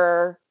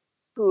slacker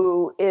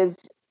who is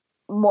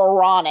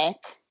moronic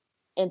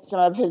in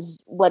some of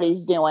what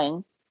he's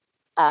doing.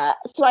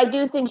 So I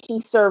do think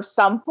he serves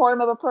some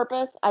form of a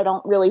purpose. I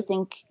don't really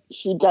think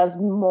he does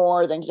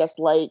more than just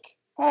like,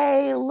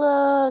 hey,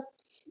 look,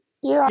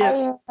 here I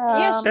am.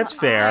 Yeah, that's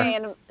fair.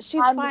 Fine.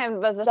 She's fine,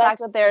 but the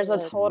fact that there's a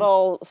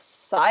total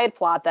side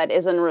plot that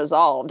isn't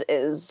resolved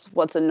is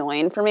what's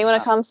annoying for me when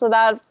it comes to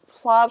that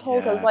plot hole,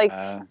 because like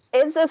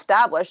it's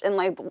established in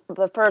like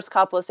the first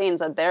couple of scenes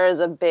that there is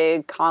a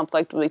big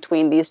conflict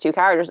between these two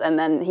characters, and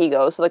then he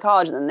goes to the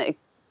college, and then it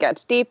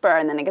gets deeper,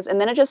 and then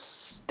it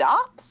just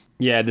stops.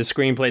 Yeah, the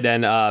screenplay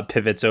then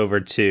pivots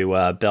over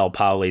to Belle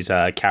Powley's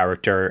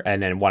character,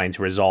 and then wanting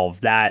to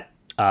resolve that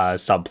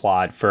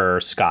subplot for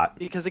Scott.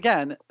 Because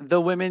again, the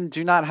women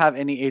do not have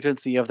any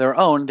agency of their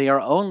own. They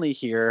are only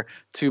here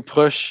to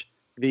push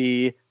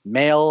the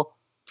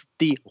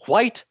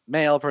white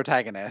male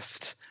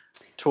protagonist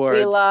towards.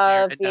 We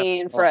love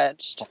being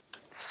fridged.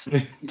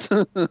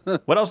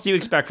 What else do you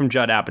expect from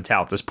Judd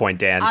Apatow at this point,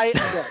 Dan?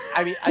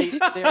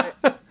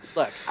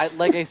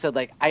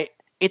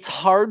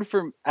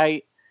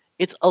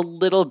 It's a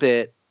little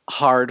bit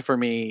hard for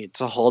me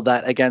to hold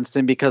that against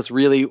him, because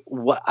really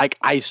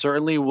I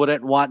certainly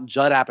wouldn't want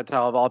Judd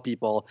Apatow of all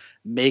people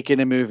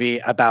making a movie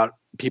about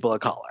people of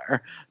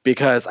color,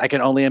 because I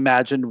can only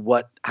imagine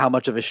how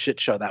much of a shit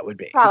show that would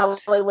be.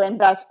 Probably win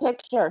Best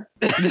Picture.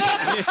 Oh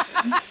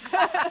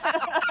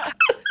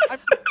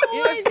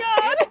my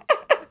God.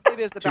 It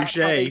is about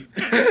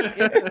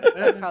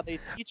how they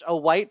teach a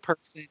white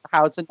person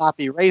how to not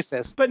be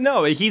racist. But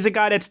no, he's a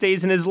guy that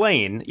stays in his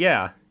lane.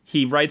 Yeah,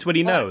 he writes what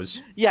he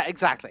knows. Yeah,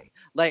 exactly.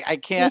 Like I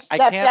can't. He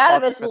stepped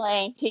out of his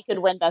lane. He could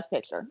win Best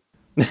Picture.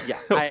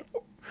 Yeah,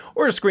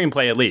 or a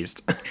screenplay at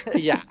least.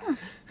 Yeah,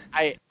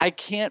 I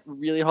can't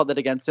really hold that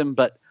against him.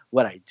 But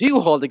What I do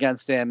hold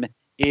against him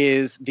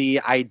is the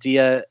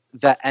idea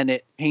that, and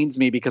it pains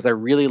me because I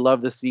really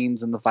love the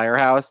scenes in the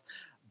firehouse,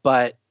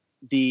 but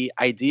the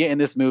idea in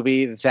this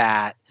movie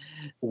that,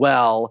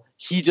 well,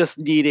 he just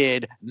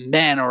needed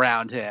men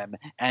around him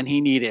and he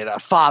needed a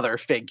father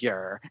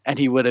figure and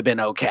he would have been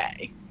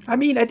okay. I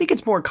mean, I think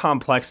it's more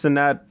complex than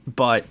that,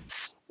 but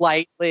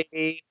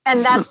slightly.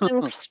 And that's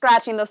them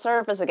scratching the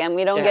surface again.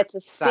 We don't get to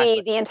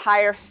see the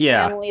entire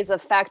family's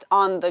effect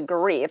on the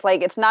grief.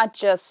 Like, it's not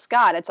just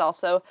Scott, it's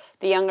also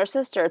the younger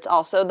sister, it's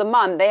also the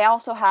mom.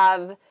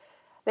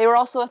 They were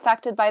also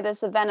affected by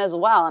this event as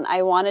well. And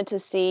I wanted to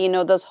see,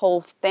 this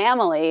whole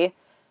family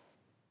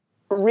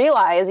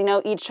realize,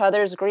 each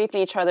other's grief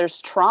and each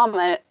other's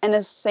trauma. And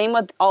the same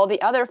with all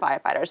the other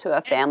firefighters who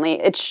have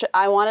family.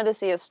 I wanted to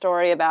see a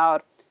story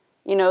about,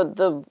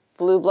 the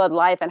blue blood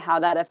life and how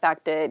that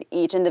affected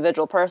each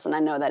individual person. I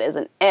know that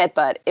isn't it,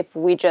 but if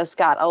we just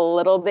got a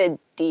little bit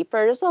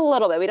deeper, just a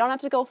little bit, we don't have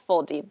to go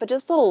full deep, but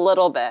just a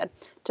little bit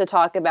to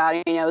talk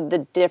about,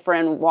 the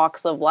different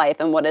walks of life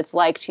and what it's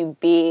like to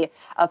be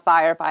a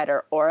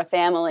firefighter or a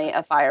family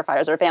of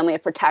firefighters or a family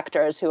of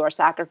protectors who are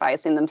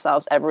sacrificing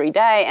themselves every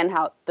day and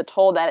how the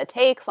toll that it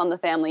takes on the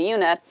family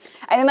unit.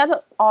 I think that's an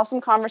awesome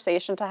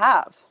conversation to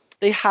have.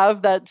 They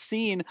have that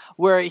scene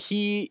where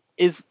he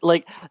is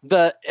like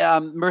the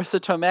Marissa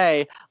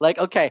Tomei, like,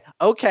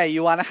 okay,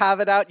 you want to have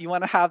it out? You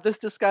want to have this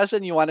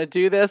discussion? You want to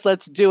do this?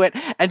 Let's do it.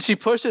 And she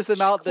pushes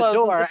him out the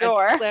door.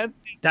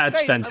 That's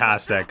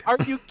fantastic. Like,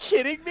 are you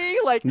kidding me?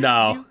 Like,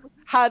 no. You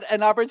had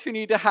an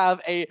opportunity to have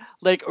a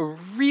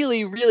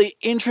really, really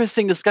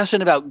interesting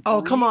discussion about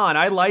come on,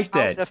 I liked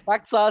it. It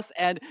affects us,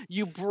 and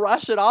you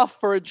brush it off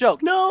for a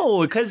joke.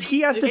 No, because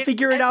he has to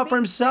figure it out for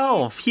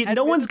himself.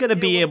 No one's going to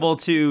be able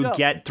to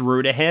get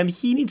through to him.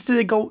 He needs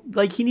to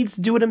he needs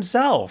to do it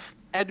himself.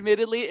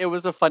 Admittedly, it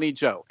was a funny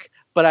joke,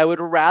 but I would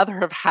rather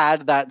have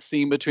had that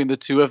scene between the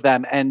two of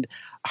them and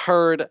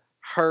heard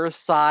her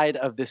side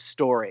of this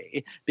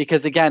story,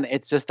 because again,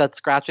 it's just that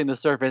scratching the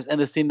surface,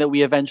 and the scene that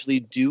we eventually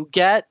do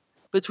get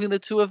between the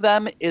two of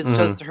them is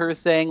just her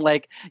saying,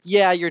 like,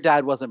 yeah, your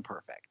dad wasn't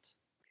perfect.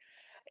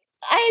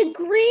 I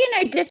agree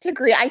and I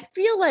disagree. I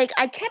feel like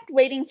I kept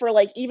waiting for,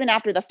 even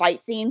after the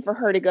fight scene, for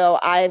her to go,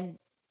 I've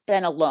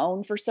been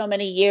alone for so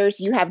many years.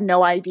 You have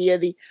no idea.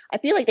 I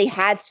feel like they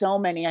had so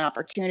many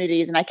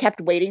opportunities, and I kept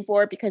waiting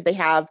for it because they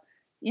have,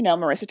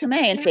 Marissa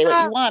Tomei, and say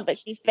what you want, but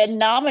she's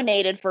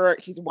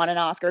won an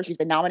Oscar. She's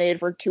been nominated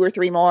for 2 or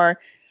 3 more.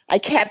 I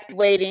kept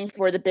waiting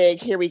for the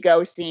big, here we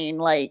go scene,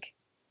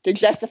 to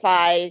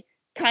justify,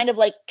 kind of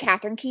like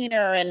Catherine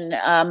Keener and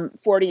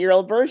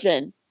 40-year-old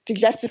version, to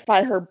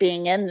justify her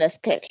being in this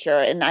picture.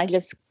 And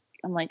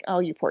I'm like, oh,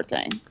 you poor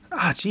thing.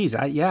 Geez.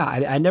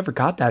 I never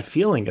got that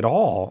feeling at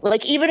all.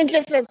 Even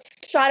just a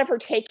shot of her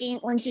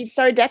when she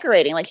started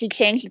decorating, she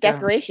changed the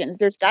decorations.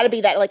 There's got to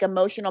be that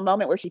emotional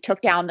moment where she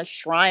took down the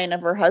shrine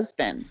of her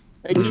husband.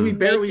 She's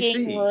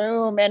making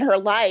room in her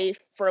life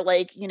for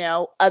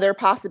other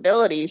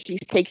possibilities.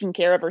 She's taking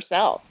care of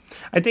herself.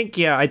 I think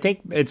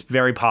it's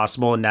very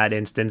possible in that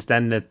instance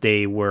then that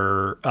they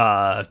were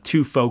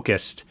too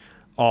focused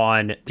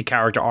on the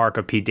character arc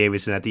of Pete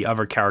Davidson, that the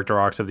other character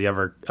arcs of the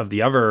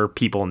other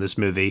people in this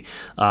movie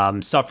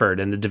suffered,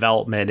 and the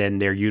development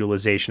and their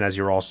utilization, as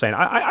you're all saying.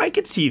 I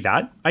could see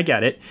that. I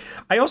get it.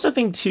 I also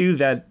think too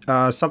that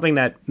something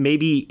that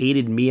maybe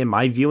aided me in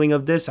my viewing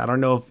of this, I don't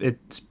know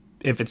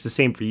if it's the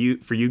same for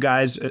you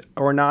guys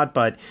or not,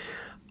 but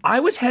I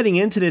was heading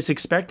into this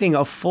expecting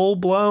a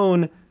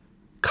full-blown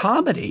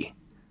comedy.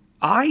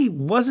 I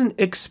wasn't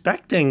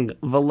expecting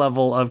the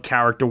level of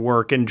character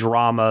work and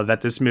drama that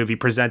this movie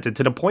presented,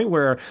 to the point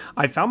where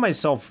I found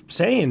myself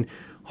saying,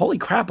 holy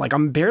crap,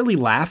 I'm barely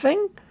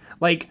laughing.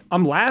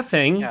 I'm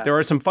laughing. Yeah. There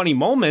are some funny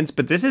moments,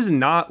 but this is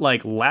not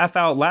laugh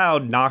out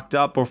loud, knocked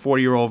up or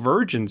 40-year-old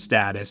virgin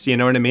status. You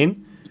know what I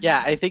mean?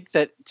 Yeah, I think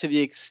that to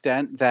the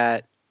extent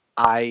that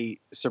I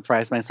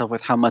surprised myself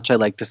with how much I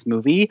like this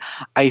movie,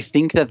 I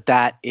think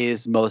that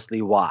is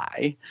mostly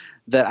why.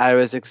 That I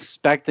was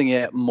expecting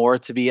it more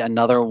to be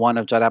another one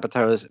of Judd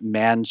Apatow's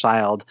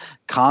man-child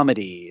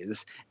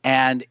comedies.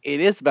 And it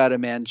is about a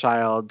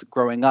man-child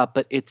growing up,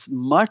 but it's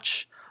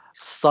much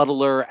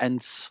subtler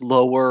and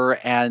slower,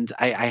 and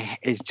I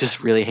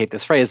just really hate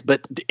this phrase,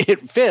 but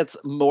it fits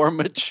more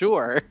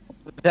mature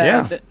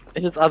than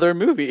his other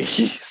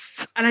movies.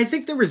 And I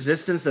think the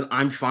resistance that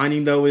I'm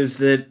finding, though, is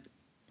that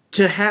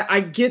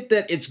I get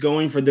that it's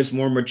going for this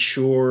more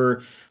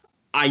mature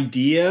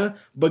idea,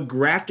 but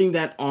grafting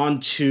that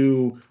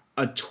onto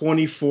a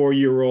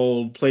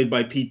 24-year-old played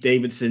by Pete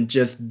Davidson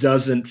just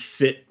doesn't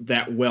fit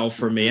that well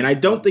for me. And I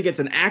don't think it's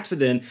an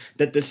accident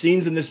that the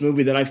scenes in this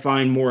movie that I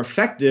find more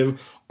effective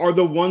are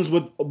the ones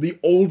with the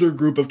older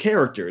group of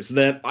characters,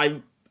 that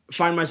I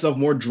find myself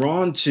more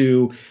drawn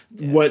to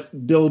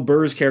what Bill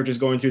Burr's character is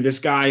going through. This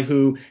guy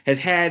who has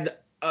had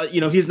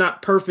he's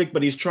not perfect,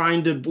 but he's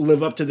trying to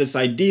live up to this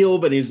ideal,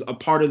 but he's a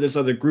part of this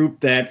other group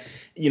that,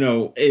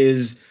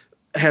 is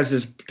has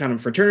this kind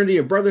of fraternity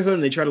of brotherhood,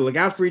 and they try to look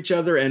out for each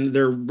other, and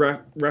they're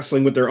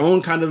wrestling with their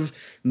own kind of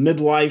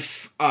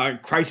midlife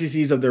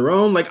crises of their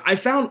own. Like, I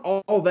found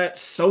all that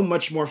so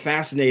much more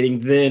fascinating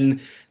than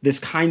this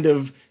kind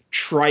of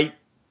trite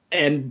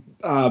and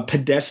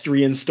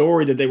pedestrian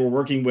story that they were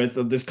working with,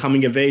 of this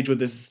coming of age with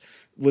this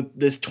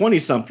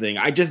 20-something.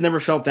 I just never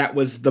felt that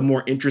was the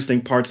more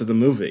interesting parts of the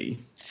movie.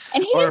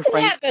 And he doesn't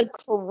have a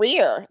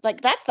career.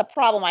 Like, that's the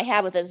problem I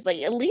have with it. Is, like,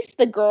 at least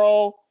the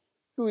girl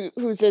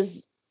who's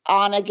his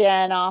on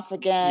again, off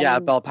again. Yeah,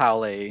 Belle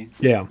Powley.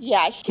 Yeah.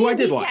 Yeah, who I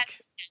did like.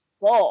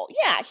 A goal.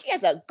 Yeah, she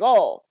has a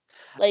goal.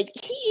 Like,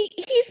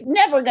 he's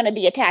never going to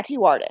be a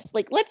tattoo artist.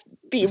 Like, let's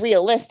be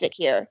realistic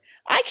here.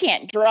 I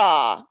can't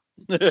draw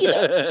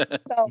either.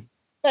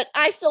 But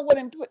I still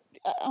wouldn't put.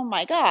 Oh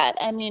my God!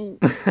 I mean,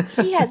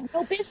 he has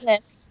no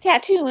business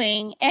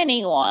tattooing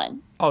anyone.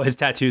 Oh, his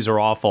tattoos are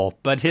awful.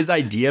 But his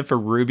idea for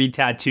Ruby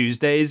Tattoos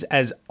Days,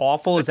 as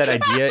awful as that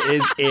idea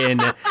is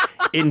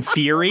in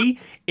theory,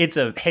 it's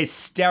a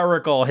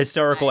hysterical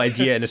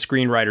idea in a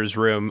screenwriter's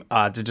room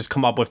to just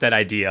come up with that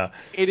idea.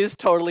 It is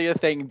totally a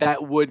thing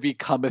that would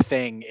become a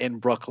thing in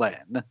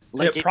Brooklyn.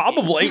 Like, it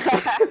probably.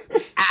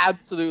 It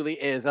absolutely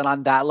is. And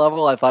on that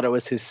level, I thought it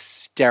was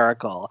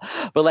hysterical.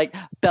 But like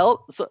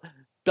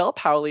Belle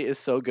Powley is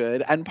so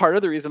good. And part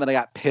of the reason that I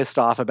got pissed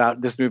off about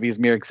this movie's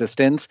mere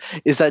existence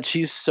is that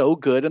she's so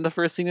good in the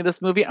first scene of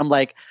this movie. I'm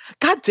like,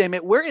 God damn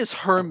it, where is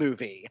her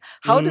movie?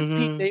 How does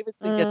Pete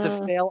Davidson get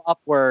to fail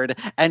upward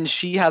and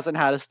she hasn't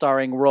had a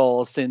starring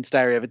role since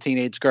Diary of a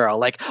Teenage Girl?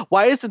 Like,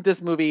 why isn't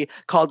this movie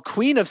called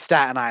Queen of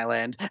Staten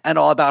Island and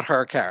all about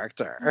her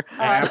character?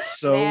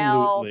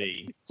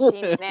 Absolutely. She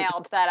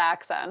nailed that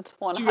accent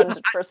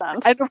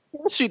 100%. And of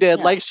course she did.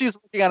 Yeah. Like, she's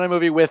working on a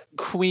movie with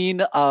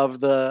Queen of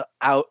the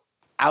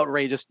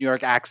outrageous New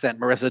York accent,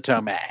 Marissa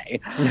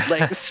Tomei.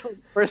 Like, so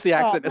first the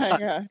accent is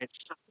not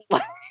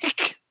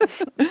like,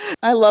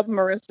 I love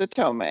Marissa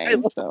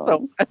Tomei.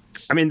 So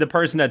much. I mean, the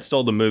person that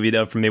stole the movie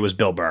though from me was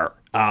Bill Burr,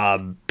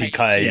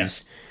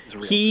 because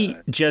he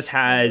just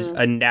has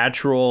a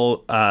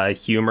natural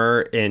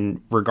humor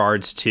in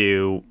regards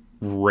to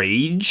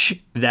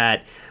rage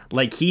that,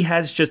 like, he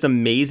has just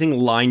amazing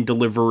line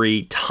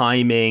delivery,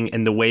 timing,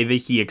 and the way that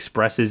he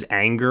expresses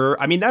anger.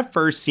 I mean, that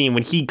first scene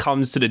when he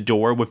comes to the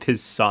door with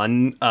his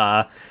son,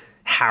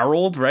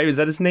 Harold, right? Is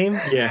that his name?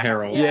 Yeah,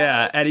 Harold.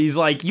 Yeah, and he's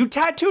like, "You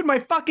tattooed my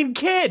fucking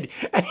kid!"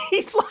 And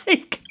he's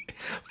like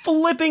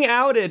flipping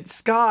out at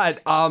Scott.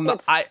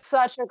 It's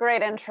such a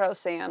great intro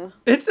scene.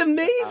 It's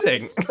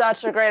amazing.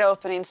 Such a great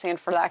opening scene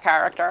for that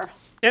character.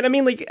 And I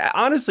mean, like,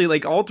 honestly,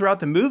 like, all throughout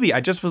the movie, I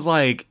just was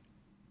like,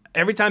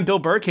 every time Bill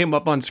Burr came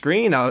up on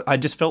screen, I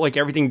just felt like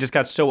everything just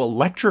got so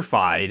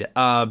electrified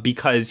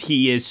because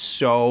he is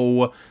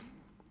so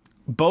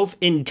both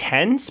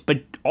intense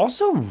but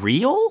also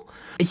real.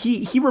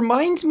 He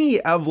reminds me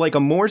of like a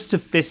more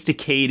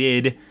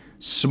sophisticated,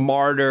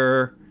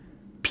 smarter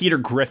Peter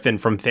Griffin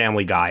from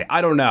Family Guy. I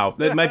don't know.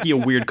 That might be a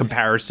weird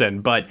comparison,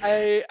 but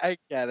I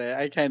get it.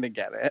 I kind of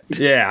get it.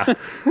 Yeah.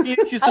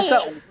 He's just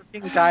that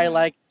working guy,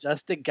 like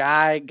just a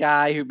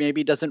guy who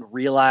maybe doesn't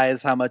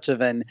realize how much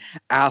of an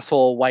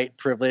asshole white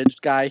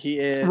privileged guy he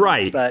is.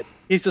 Right. But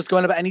he's just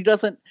going about, and he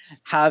doesn't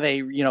have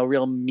a,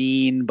 real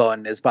mean bone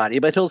in his body,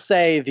 but he'll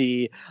say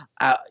the,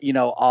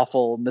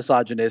 awful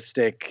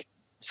misogynistic,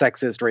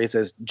 sexist,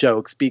 racist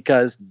jokes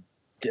because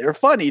they're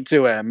funny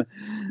to him.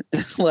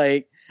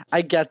 Like,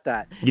 I get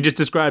that. You just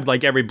described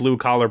like every blue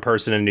collar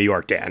person in New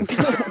York, Dan.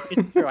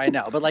 It's true, I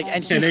know, but like,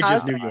 and it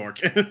is New York.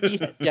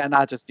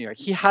 Not just New York.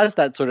 He has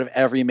that sort of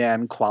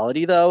everyman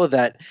quality, though,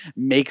 that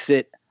makes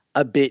it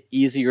a bit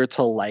easier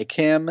to like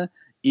him,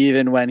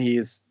 even when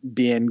he's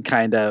being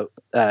kind of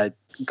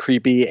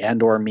creepy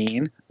and or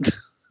mean.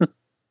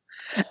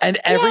 And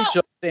every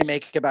joke they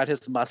make about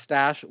his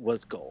mustache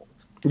was gold.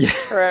 Yeah.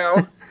 True.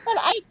 But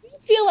I do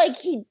feel like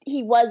he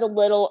was a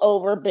little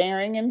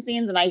overbearing in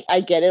scenes, and I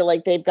get it.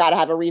 Like, they've got to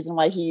have a reason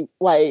why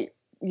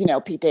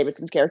Pete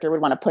Davidson's character would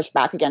want to push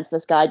back against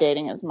this guy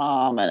dating his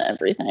mom and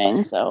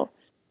everything. So,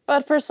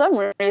 but for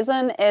some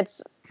reason,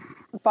 it's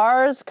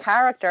Barr's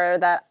character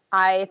that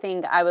I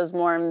think I was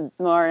more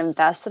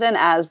invested in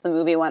as the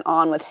movie went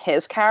on, with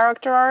his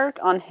character arc,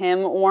 on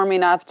him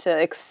warming up to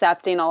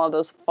accepting all of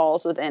those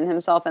faults within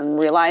himself and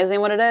realizing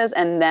what it is,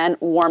 and then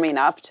warming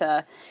up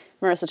to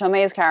Marissa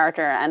Tomei's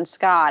character and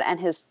Scott and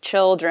his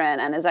children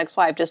and his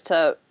ex-wife, just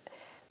to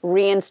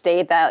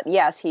reinstate that,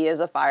 yes, he is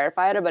a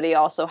firefighter, but he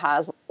also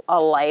has a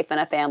life and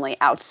a family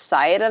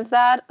outside of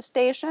that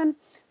station.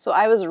 So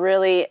I was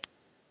really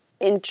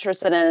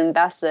interested and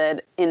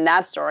invested in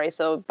that story.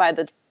 So by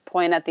the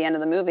point at the end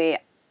of the movie,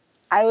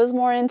 I was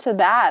more into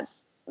that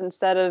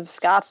instead of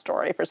Scott's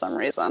story for some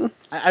reason.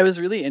 I was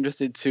really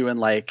interested too in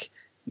like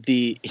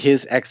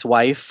his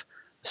ex-wife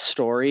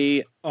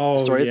stories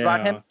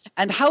about him,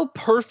 and how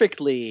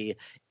perfectly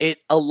it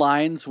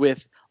aligns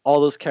with all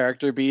those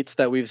character beats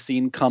that we've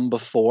seen come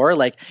before.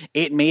 Like,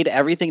 it made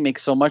everything make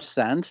so much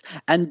sense.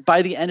 And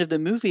by the end of the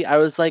movie, I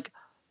was like,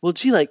 well,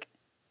 gee, like,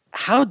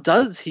 how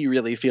does he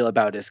really feel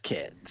about his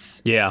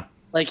kids? Yeah.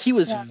 Like, he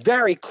was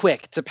very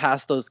quick to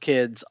pass those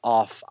kids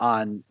off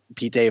on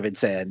Pete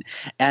Davidson,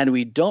 and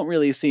we don't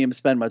really see him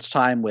spend much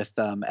time with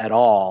them at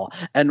all.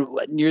 And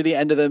near the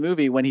end of the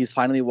movie, when he's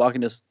finally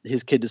walking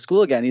his kid to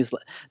school again,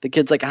 the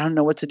kid's like, I don't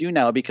know what to do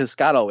now because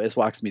Scott always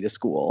walks me to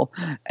school.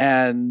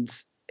 And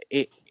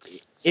that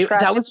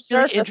was a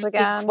really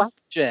interesting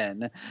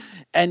question.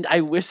 And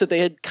I wish that they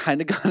had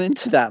kind of gone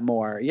into that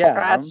more. Yeah.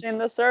 Scratching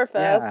the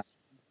surface. Yeah.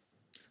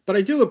 But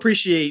I do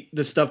appreciate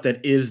the stuff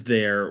that is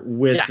there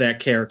with that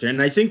character.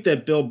 And I think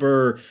that Bill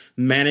Burr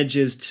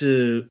manages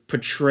to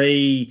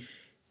portray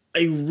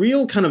a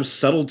real kind of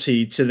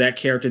subtlety to that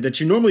character that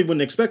you normally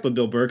wouldn't expect with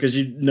Bill Burr, because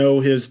you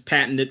know his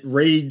patented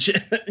rage,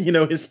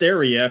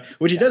 hysteria,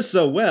 which he does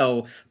so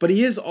well. But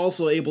he is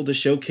also able to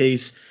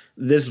showcase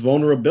this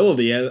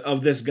vulnerability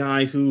of this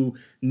guy who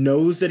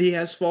knows that he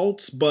has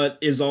faults, but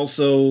is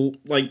also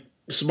like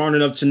smart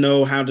enough to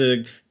know how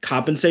to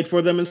compensate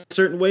for them in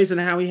certain ways and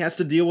how he has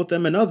to deal with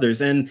them in others.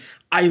 And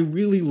I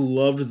really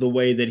loved the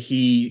way that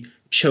he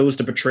chose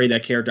to portray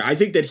that character. I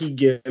think that he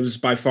gives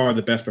by far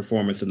the best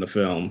performance in the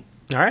film.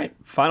 All right.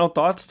 Final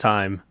thoughts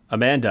time.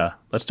 Amanda,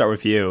 let's start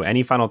with you.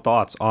 Any final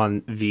thoughts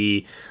on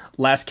the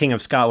last King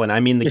of Scotland? I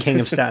mean, the King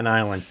of Staten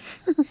Island.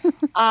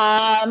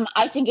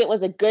 I think it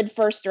was a good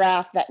first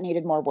draft that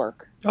needed more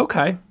work.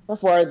 Okay.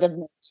 Before the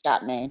movie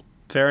got made.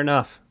 Fair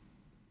enough.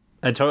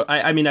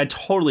 I mean, I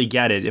totally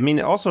get it. I mean,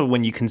 also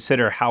when you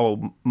consider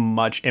how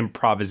much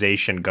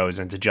improvisation goes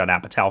into Judd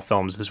Apatow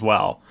films as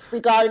well.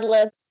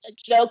 Regardless, a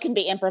joke can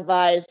be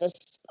improvised.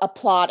 A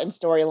plot and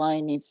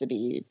storyline needs to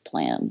be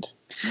planned.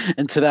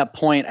 And to that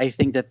point, I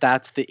think that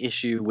that's the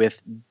issue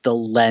with the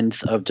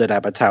length of Judd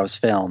Apatow's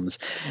films.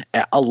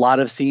 A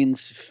lot of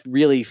scenes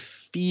really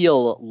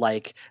feel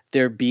like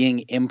they're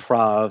being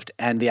improv'd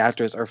and the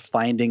actors are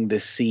finding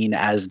the scene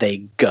as they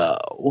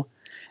go.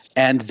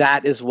 And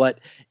that is what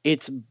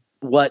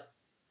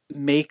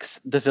makes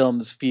the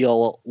films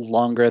feel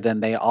longer than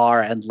they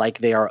are and like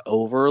they are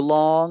over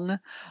long.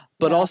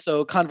 But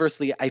also,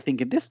 conversely, I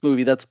think in this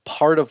movie, that's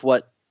part of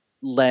what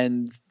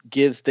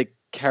gives the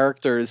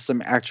characters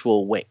some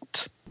actual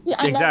weight.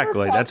 Yeah,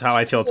 exactly. That's how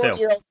I feel too. The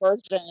 4-year-old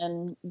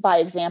version, by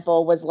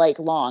example, was like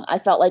long. I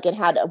felt like it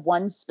had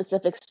one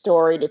specific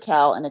story to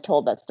tell, and it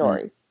told that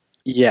story.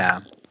 Yeah.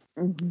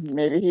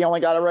 Maybe he only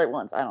got it right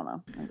once. I don't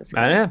know.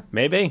 I don't know.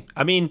 Maybe.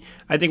 I mean,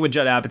 I think with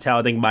Judd Apatow,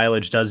 I think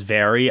mileage does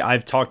vary.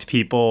 I've talked to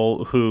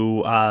people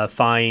who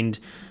find,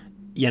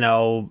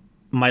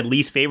 my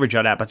least favorite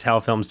Judd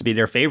Apatow films to be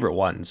their favorite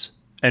ones,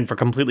 and for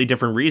completely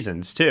different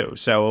reasons too.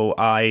 So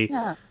I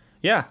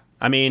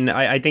mean,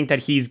 I think that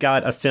he's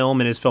got a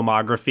film in his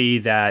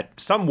filmography that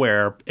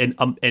somewhere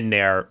in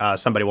there,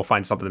 somebody will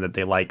find something that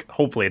they like,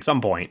 hopefully at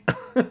some point.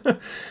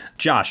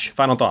 Josh,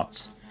 final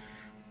thoughts.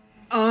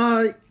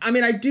 I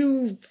mean, I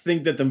do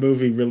think that the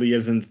movie really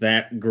isn't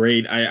that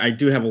great. I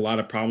do have a lot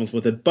of problems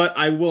with it, but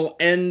I will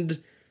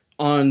end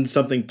on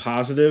something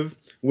positive,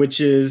 which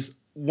is,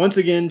 once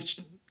again,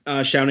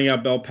 shouting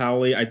out Belle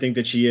Powley. I think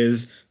that she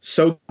is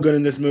so good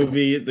in this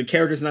movie. The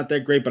character's not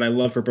that great, but I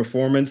love her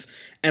performance.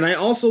 And I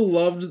also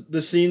loved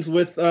the scenes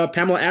with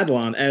Pamela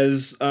Adlon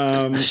as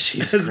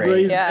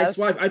Ray's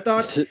ex-wife. I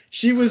thought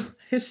she was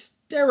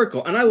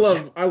hysterical. And I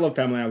love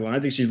Pamela Adlon. I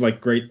think she's like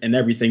great in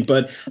everything.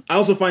 But I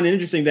also find it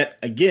interesting that,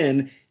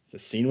 again, it's a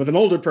scene with an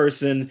older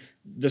person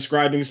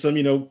describing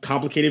some,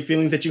 complicated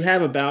feelings that you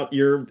have about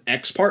your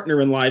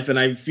ex-partner in life. And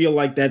I feel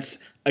like that's,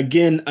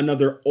 again,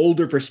 another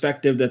older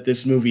perspective that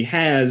this movie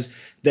has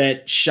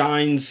that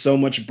shines so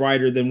much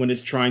brighter than when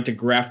it's trying to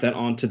graft that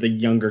onto the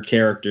younger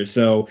character.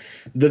 So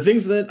the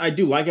things that I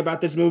do like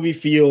about this movie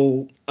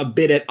feel a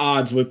bit at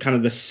odds with kind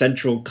of the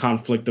central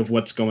conflict of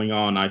what's going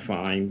on, I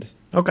find.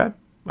 Okay.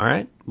 All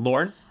right.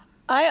 Lauren?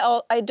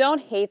 I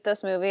don't hate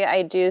this movie.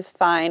 I do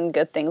find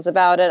good things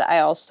about it. I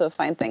also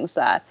find things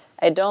that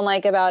I don't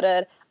like about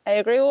it. I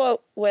agree with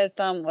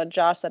what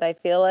Josh said. I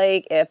feel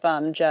like if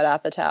Judd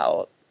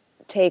Apatow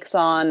takes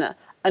on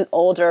an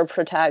older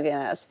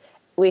protagonist,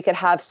 we could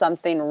have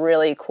something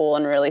really cool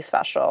and really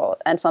special,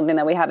 and something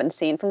that we haven't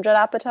seen from Judd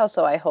Apatow.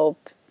 So I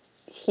hope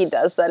he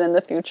does that in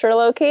the future,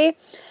 low-key.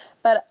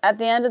 But at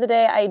the end of the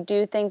day, I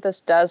do think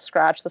this does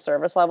scratch the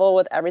surface level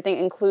with everything,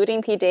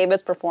 including Pete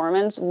David's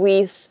performance.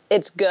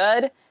 It's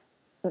good.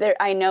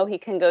 I know he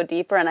can go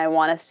deeper, and I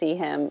want to see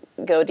him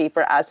go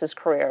deeper as his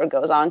career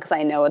goes on, because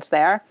I know it's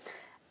there.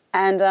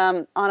 And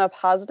on a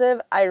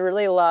positive, I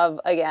really love,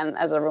 again,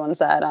 as everyone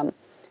said,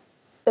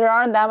 there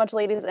aren't that much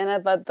ladies in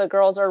it, but the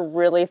girls are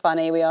really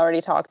funny. We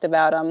already talked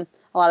about a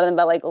lot of them,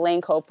 but like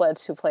Lane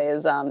Coplitz, who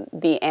plays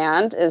the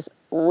aunt, is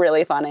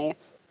really funny.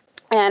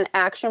 And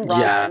Action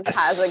Bronson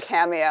has a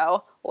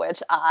cameo,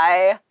 which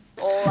I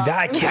love.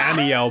 That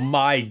cameo,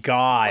 my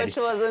God. Which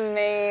was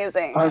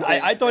amazing.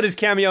 I thought his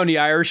cameo in The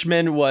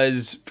Irishman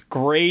was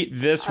great.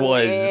 This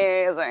was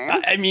amazing.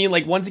 I mean,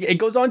 like, once again, it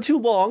goes on too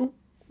long,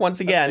 once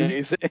again.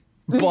 Amazing.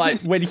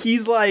 But when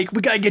he's like,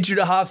 we gotta get you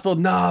to the hospital.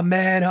 Nah,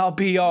 man, I'll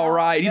be all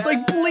right. He's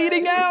like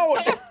bleeding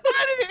out.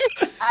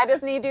 I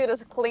just need you to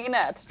clean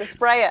it. Just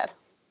spray it.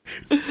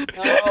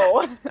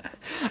 No.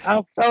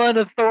 I fell in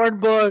a thorn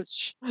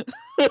bush.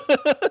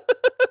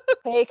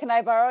 Hey, can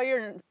I borrow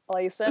your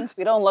license?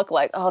 We don't look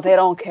like. Oh, they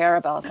don't care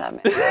about that,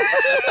 man.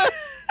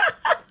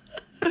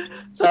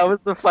 That was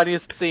the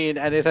funniest scene,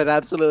 and it had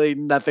absolutely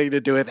nothing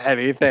to do with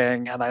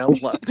anything, and I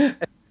loved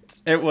it.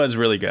 It was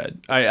really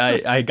good.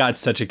 I got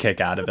such a kick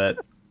out of it.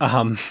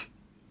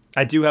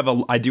 I do have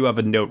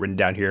a note written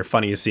down here.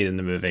 Funniest scene in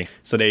the movie.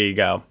 So there you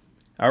go.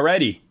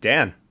 Alrighty,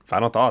 Dan.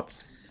 Final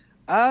thoughts.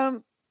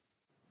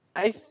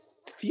 I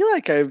feel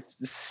like I've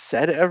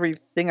said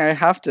everything I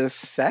have to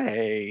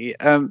say.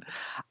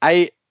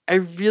 I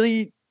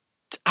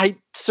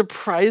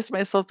surprised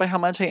myself by how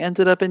much I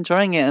ended up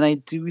enjoying it, and I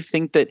do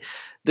think that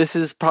this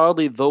is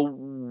probably the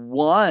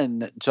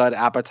one Judd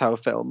Apatow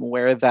film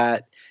where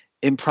that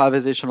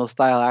improvisational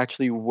style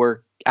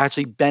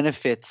actually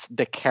benefits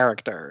the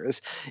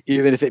characters,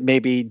 even if it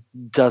maybe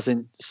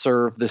doesn't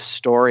serve the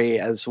story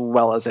as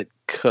well as it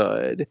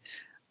could.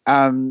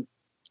 And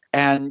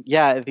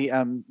yeah,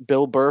 the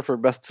Bill Burr for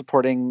Best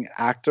Supporting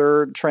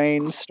Actor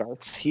train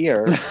starts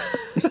here.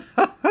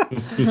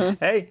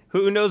 Hey,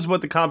 who knows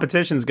what the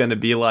competition's going to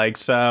be like?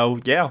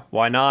 So yeah,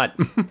 why not?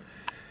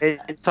 I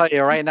tell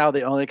you right now,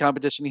 the only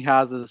competition he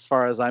has, as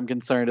far as I'm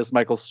concerned, is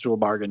Michael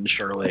Stuhlbarg,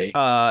 surely.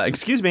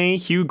 Excuse me,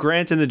 Hugh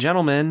Grant and The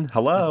Gentleman.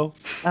 Hello.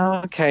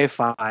 Okay,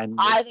 fine.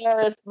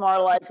 Either is more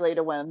likely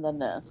to win than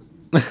this.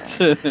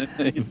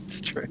 It's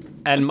true.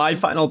 And my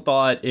final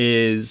thought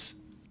is,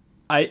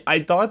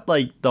 I thought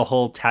like the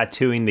whole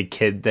tattooing the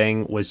kid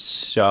thing was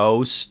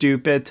so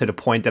stupid to the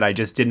point that I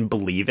just didn't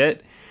believe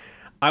it.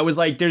 I was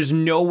like, there's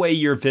no way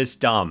you're this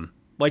dumb.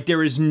 Like,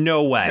 there is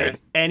no way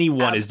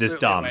anyone is this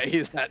dumb.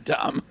 He's that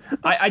dumb.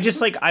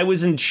 I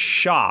was in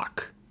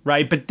shock,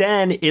 right? But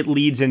then it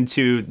leads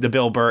into the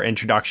Bill Burr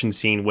introduction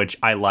scene, which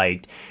I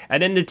liked.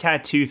 And then the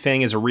tattoo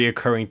thing is a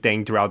reoccurring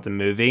thing throughout the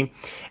movie.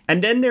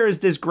 And then there is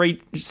this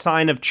great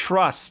sign of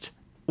trust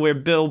where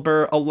Bill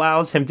Burr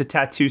allows him to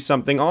tattoo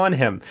something on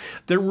him.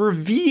 The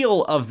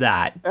reveal of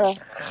that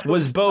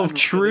was both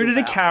true to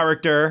the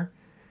character,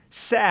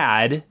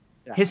 sad,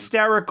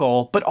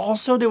 hysterical, but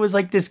also there was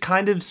like this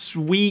kind of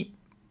sweet,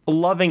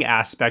 loving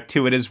aspect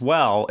to it as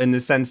well, in the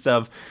sense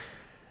of,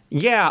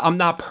 yeah, I'm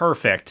not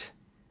perfect,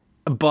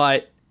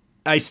 but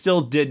I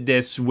still did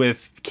this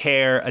with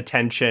care,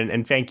 attention,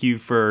 and thank you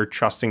for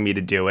trusting me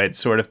to do it,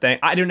 sort of thing.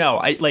 I don't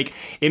know.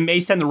 It may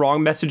send the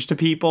wrong message to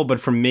people, but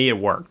for me, it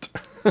worked.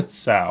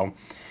 So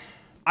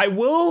I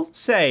will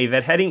say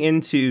that heading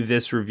into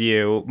this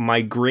review,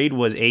 my grade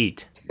was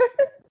 8.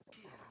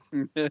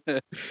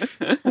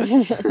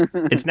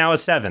 It's now a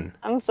 7.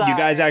 I'm sorry. You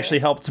guys actually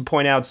helped to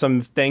point out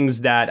some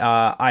things that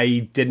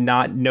I did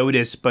not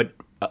notice, but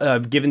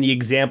given the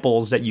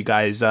examples that you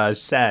guys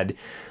said,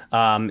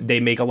 they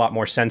make a lot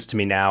more sense to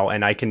me now,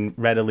 and I can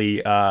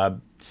readily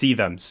see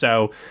them.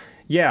 So,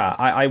 yeah,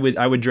 I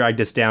would drag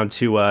this down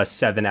to a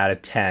 7 out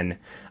of 10.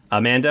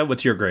 Amanda,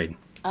 what's your grade?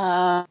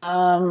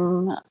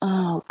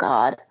 Oh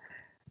God.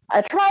 I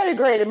try to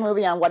grade a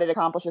movie on what it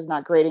accomplishes,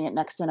 not grading it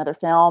next to another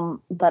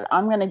film, but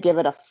I'm going to give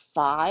it a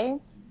 5.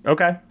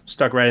 Okay.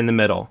 Stuck right in the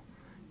middle.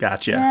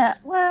 Gotcha. Yeah,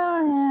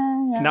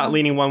 well, yeah. Not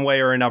leaning one way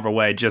or another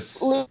way,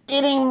 just...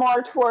 leaning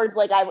more towards,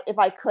 if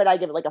I could, I'd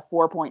give it like a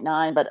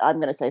 4.9, but I'm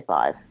going to say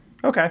 5.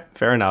 Okay,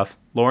 fair enough.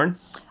 Lauren?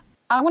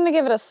 I'm going to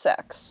give it a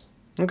 6.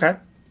 Okay.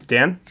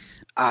 Dan?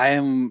 I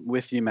am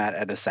with you, Matt,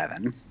 at a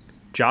 7.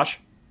 Josh?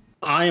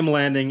 I am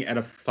landing at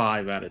a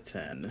 5 out of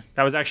 10.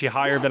 That was actually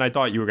higher than I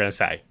thought you were going to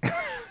say.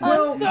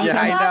 Well, yeah,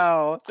 I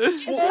know.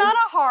 It's not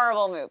a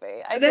horrible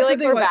movie. I feel like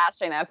we're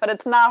bashing it, but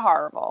it's not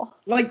horrible.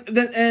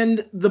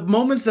 And the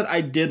moments that I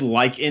did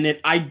like in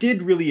it, I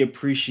did really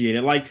appreciate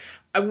it.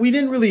 We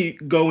didn't really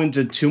go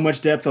into too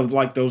much depth of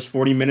those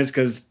 40 minutes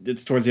because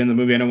it's towards the end of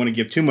the movie. I don't want to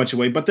give too much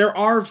away, but there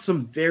are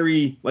some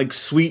very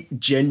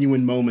sweet,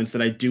 genuine moments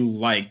that I do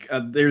like.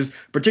 There's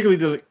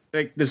particularly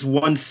this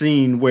one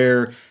scene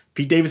where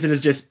Pete Davidson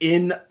is just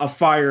in a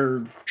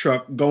fire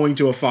truck going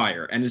to a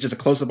fire, and it's just a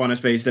close-up on his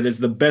face that is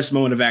the best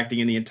moment of acting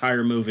in the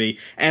entire movie,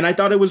 and I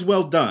thought it was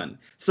well done.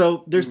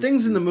 So there's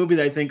things in the movie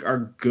that I think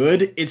are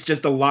good. It's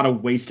just a lot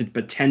of wasted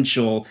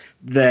potential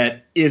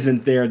that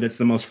isn't there that's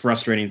the most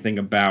frustrating thing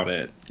about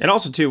it. And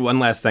also, too, one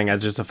last thing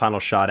as just a final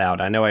shout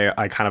out. I know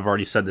I kind of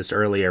already said this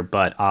earlier,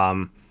 but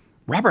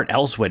Robert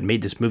Elswit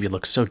made this movie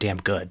look so damn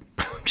good.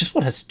 Just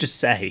want to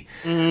say.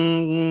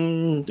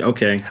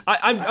 Okay.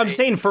 I'm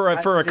saying for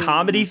a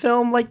comedy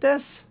film like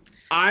this.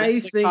 I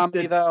think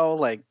comedy,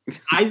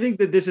 I think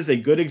that this is a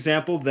good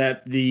example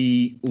that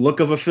the look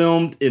of a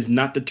film is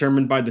not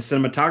determined by the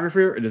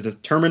cinematographer. It is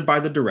determined by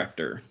the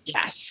director.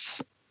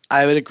 Yes,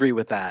 I would agree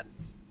with that.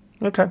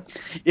 Okay.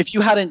 If you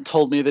hadn't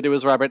told me that it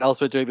was Robert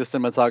Elswit doing the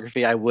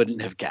cinematography, I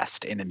wouldn't have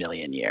guessed in a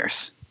million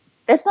years.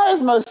 It's not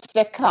his most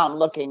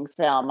sitcom-looking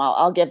film.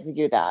 I'll give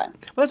you that. Well,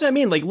 that's what I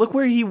mean. Look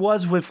where he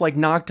was with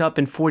Knocked Up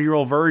and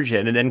 40-Year-Old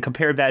Virgin, and then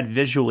compare that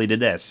visually to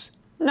this.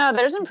 No,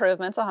 there's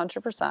improvements,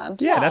 100%.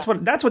 Yeah,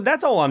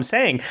 that's all I'm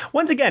saying.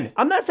 Once again,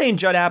 I'm not saying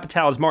Judd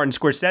Apatow is Martin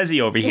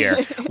Scorsese over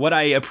here. What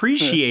I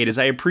appreciate is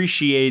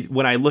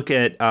when I look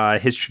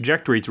at his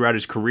trajectory throughout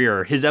his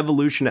career, his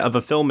evolution of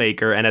a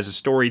filmmaker and as a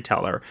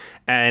storyteller.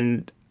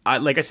 And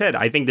like I said,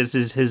 I think this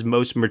is his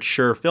most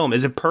mature film.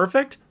 Is it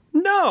perfect?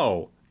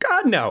 No.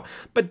 God, no.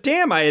 But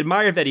damn, I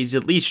admire that he's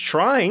at least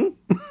trying,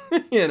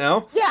 you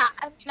know? Yeah,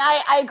 I mean,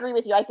 I agree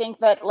with you. I think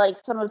that, like,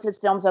 some of his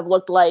films have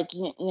looked like,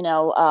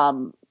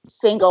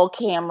 single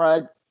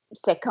camera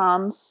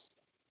sitcoms,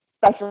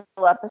 special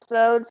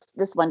episodes.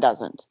 This one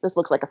doesn't. This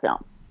looks like a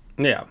film.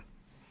 Yeah.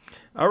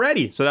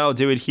 Alrighty, so that'll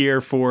do it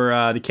here for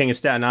The King of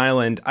Staten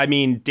Island. I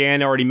mean,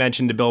 Dan already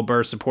mentioned the Bill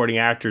Burr supporting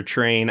actor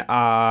train.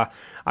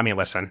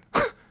 Listen.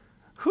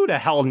 Who the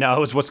hell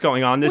knows what's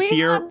going on this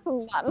year?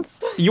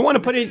 You want to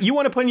put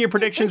in your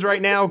predictions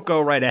right now? Go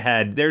right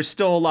ahead. There's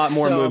still a lot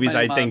more movies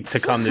I think to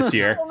come this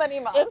year. So many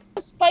months.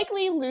 If Spike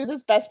Lee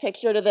loses Best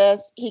Picture to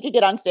this, he could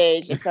get on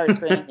stage and start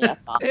screaming the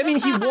F-bomb. I mean,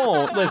 he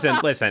won't.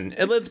 Listen.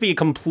 Let's be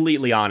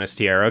completely honest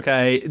here,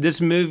 okay? This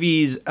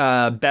movie's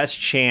best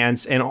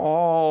chance, in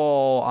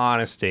all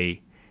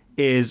honesty,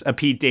 is a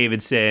Pete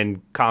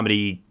Davidson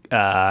comedy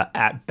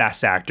at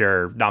Best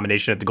Actor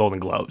nomination at the Golden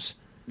Globes.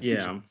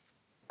 Yeah.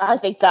 I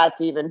think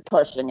that's even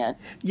pushing it.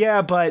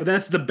 Yeah, but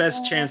that's the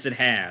best chance it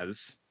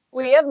has.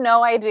 We have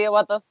no idea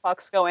what the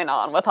fuck's going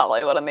on with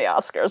Hollywood and the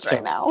Oscars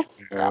right now.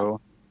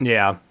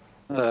 Yeah.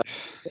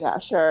 Yeah,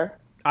 sure.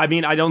 I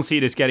mean, I don't see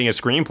it as getting a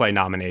screenplay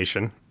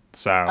nomination.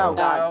 So. Oh,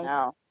 God,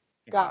 no.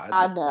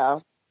 God,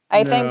 no.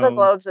 I think the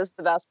Globes is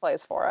the best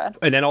place for it.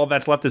 And then all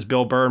that's left is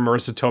Bill Burr and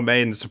Marissa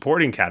Tomei in the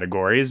supporting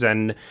categories,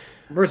 and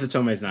Marissa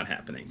Tomei's not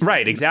happening.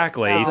 Right,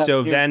 exactly.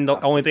 So then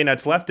the only thing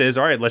that's left is,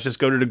 all right, let's just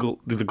go to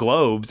the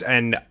Globes.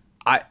 And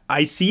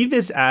I see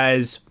this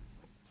as,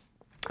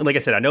 like I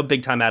said, I know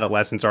Big Time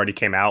Adolescence already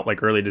came out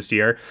like early this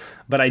year,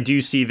 but I do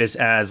see this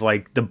as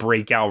like the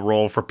breakout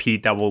role for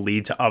Pete that will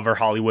lead to other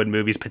Hollywood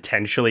movies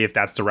potentially if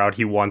that's the route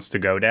he wants to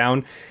go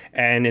down.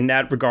 And in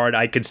that regard,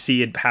 I could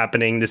see it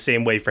happening the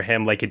same way for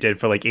him like it did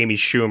for like Amy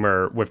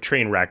Schumer with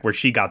Trainwreck, where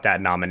she got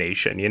that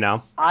nomination, you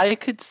know? I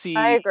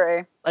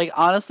agree. Like,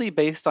 honestly,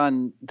 based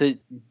on the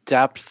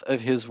depth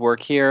of his work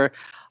here,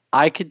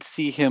 I could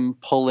see him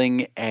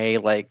pulling a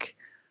like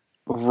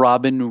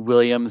Robin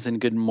Williams in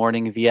Good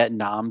Morning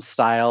Vietnam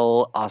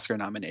style Oscar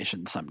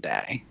nomination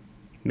someday.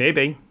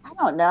 Maybe. I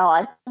don't know.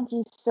 I think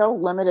he's so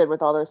limited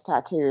with all those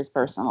tattoos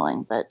personally,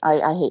 but I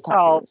hate tattoos.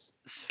 Oh, it's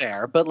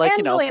fair, but like,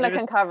 Angelina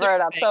can cover it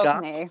up, so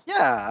can he.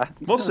 Yeah.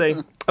 We'll see.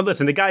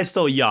 Listen, the guy's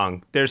still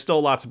young. There's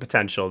still lots of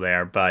potential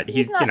there, but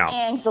he's not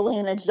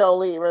Angelina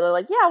Jolie where they're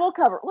like, yeah, we'll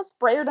cover it. Let's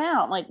spray her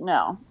down. Like,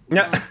 no.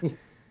 Yeah.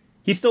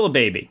 He's still a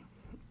baby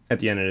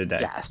at the end of the day.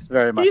 Yes,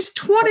 very much. He's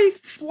 20,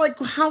 like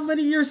how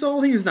many years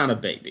old? He's not a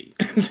baby.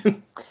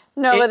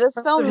 No, but this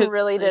film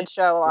really did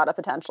show a lot of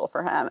potential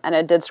for him, and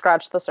it did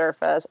scratch the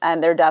surface,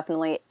 and there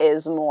definitely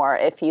is more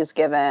if he's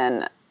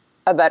given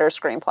a better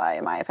screenplay,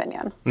 in my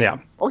opinion. Yeah.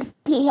 Well,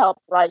 he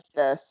helped write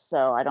this,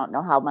 so I don't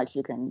know how much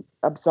you can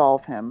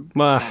absolve him.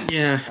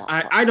 Yeah,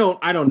 I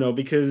don't know,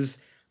 because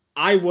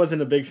I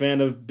wasn't a big fan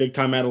of Big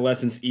Time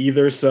Adolescence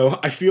either, so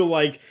I feel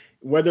like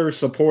whether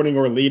supporting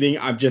or leading,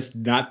 I'm just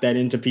not that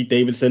into Pete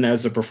Davidson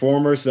as a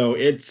performer, so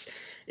it's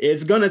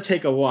going to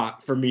take a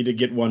lot for me to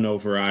get one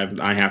over,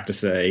 I have to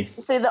say.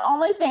 See, the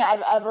only thing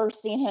I've ever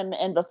seen him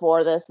in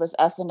before this was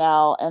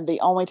SNL, and the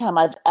only time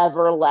I've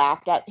ever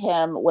laughed at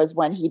him was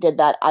when he did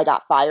that I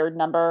Got Fired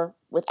number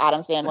with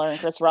Adam Sandler and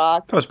Chris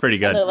Rock. That was pretty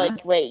good. And they're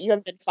like, wait, you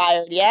haven't been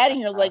fired yet?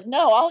 And you're like,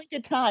 no, all a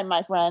good time,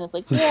 my friend. It's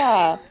like,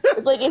 yeah.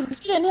 It's like, if you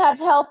didn't have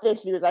health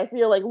issues, I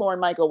feel like Lorne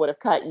Michael would have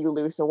cut you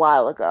loose a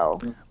while ago.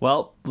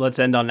 Well, let's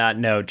end on that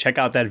note. Check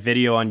out that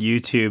video on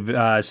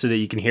YouTube so that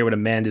you can hear what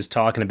Amanda's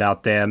talking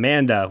about there.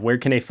 Amanda, where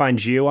can they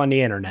find you on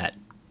the internet?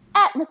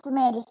 At Miss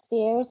Amanda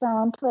Spears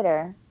on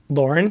Twitter.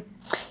 Lauren?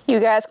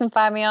 You guys can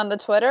find me on the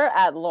Twitter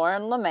at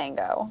Lauren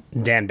Lamango.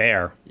 Dan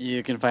Baer.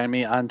 You can find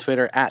me on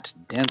Twitter at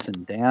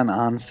Dancing Dan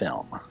on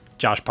Film.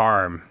 Josh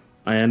Parham.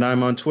 And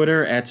I'm on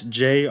Twitter at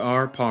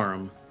JR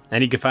Parham.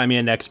 And you can find me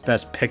at Next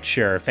Best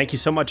Picture. Thank you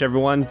so much,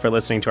 everyone, for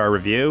listening to our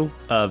review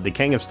of The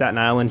King of Staten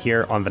Island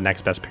here on the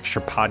Next Best Picture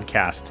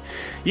podcast.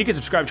 You can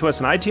subscribe to us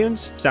on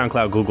iTunes,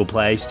 SoundCloud, Google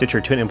Play, Stitcher,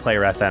 TuneIn,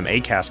 Player FM,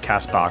 Acast,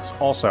 CastBox,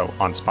 also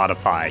on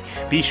Spotify.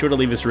 Be sure to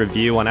leave us a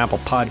review on Apple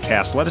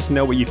Podcasts. Let us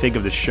know what you think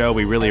of the show.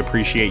 We really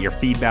appreciate your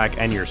feedback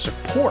and your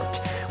support,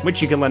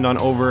 which you can lend on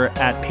over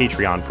at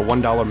Patreon. For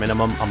 $1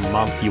 minimum a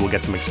month, you will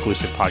get some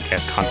exclusive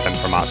podcast content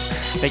from us.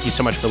 Thank you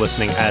so much for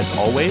listening, as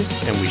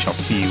always, and we shall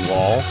see you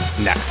all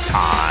next time.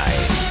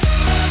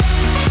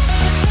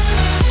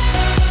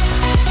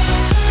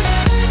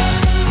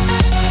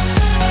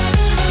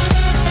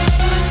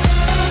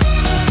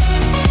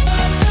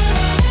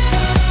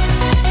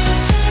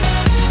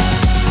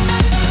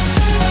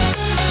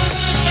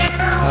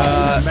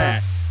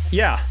 Matt.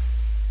 Yeah.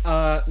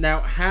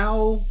 Now,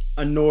 how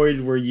annoyed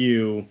were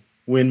you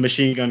when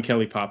Machine Gun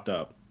Kelly popped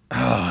up?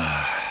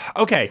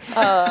 Okay.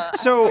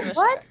 So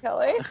what?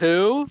 Kelly?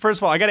 Who? First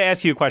of all, I got to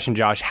ask you a question,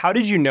 Josh. How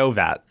did you know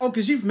that? Oh,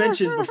 because you've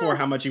mentioned before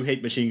how much you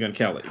hate Machine Gun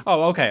Kelly.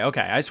 Oh, okay.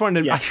 I just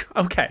wanted to.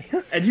 Okay.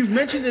 And you've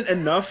mentioned it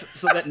enough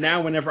so that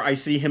now, whenever I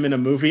see him in a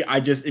movie, I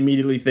just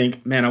immediately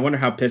think, man, I wonder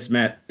how pissed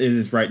Matt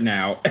is right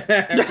now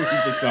after he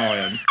just saw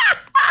him.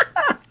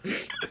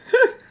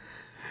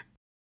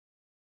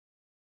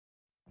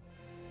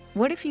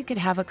 What if you could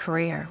have a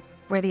career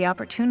where the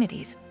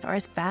opportunities are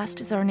as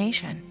vast as our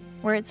nation,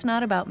 where it's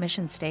not about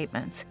mission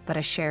statements, but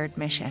a shared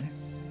mission?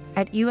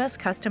 At U.S.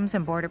 Customs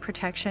and Border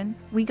Protection,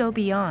 we go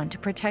beyond to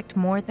protect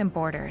more than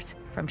borders.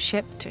 From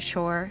ship to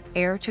shore,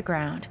 air to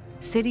ground,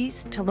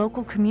 cities to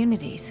local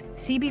communities,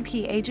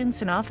 CBP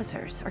agents and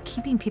officers are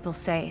keeping people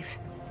safe.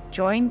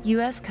 Join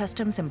U.S.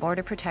 Customs and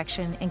Border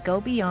Protection and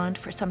go beyond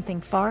for something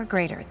far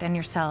greater than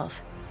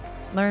yourself.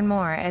 Learn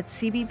more at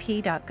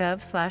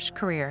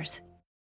cbp.gov/careers.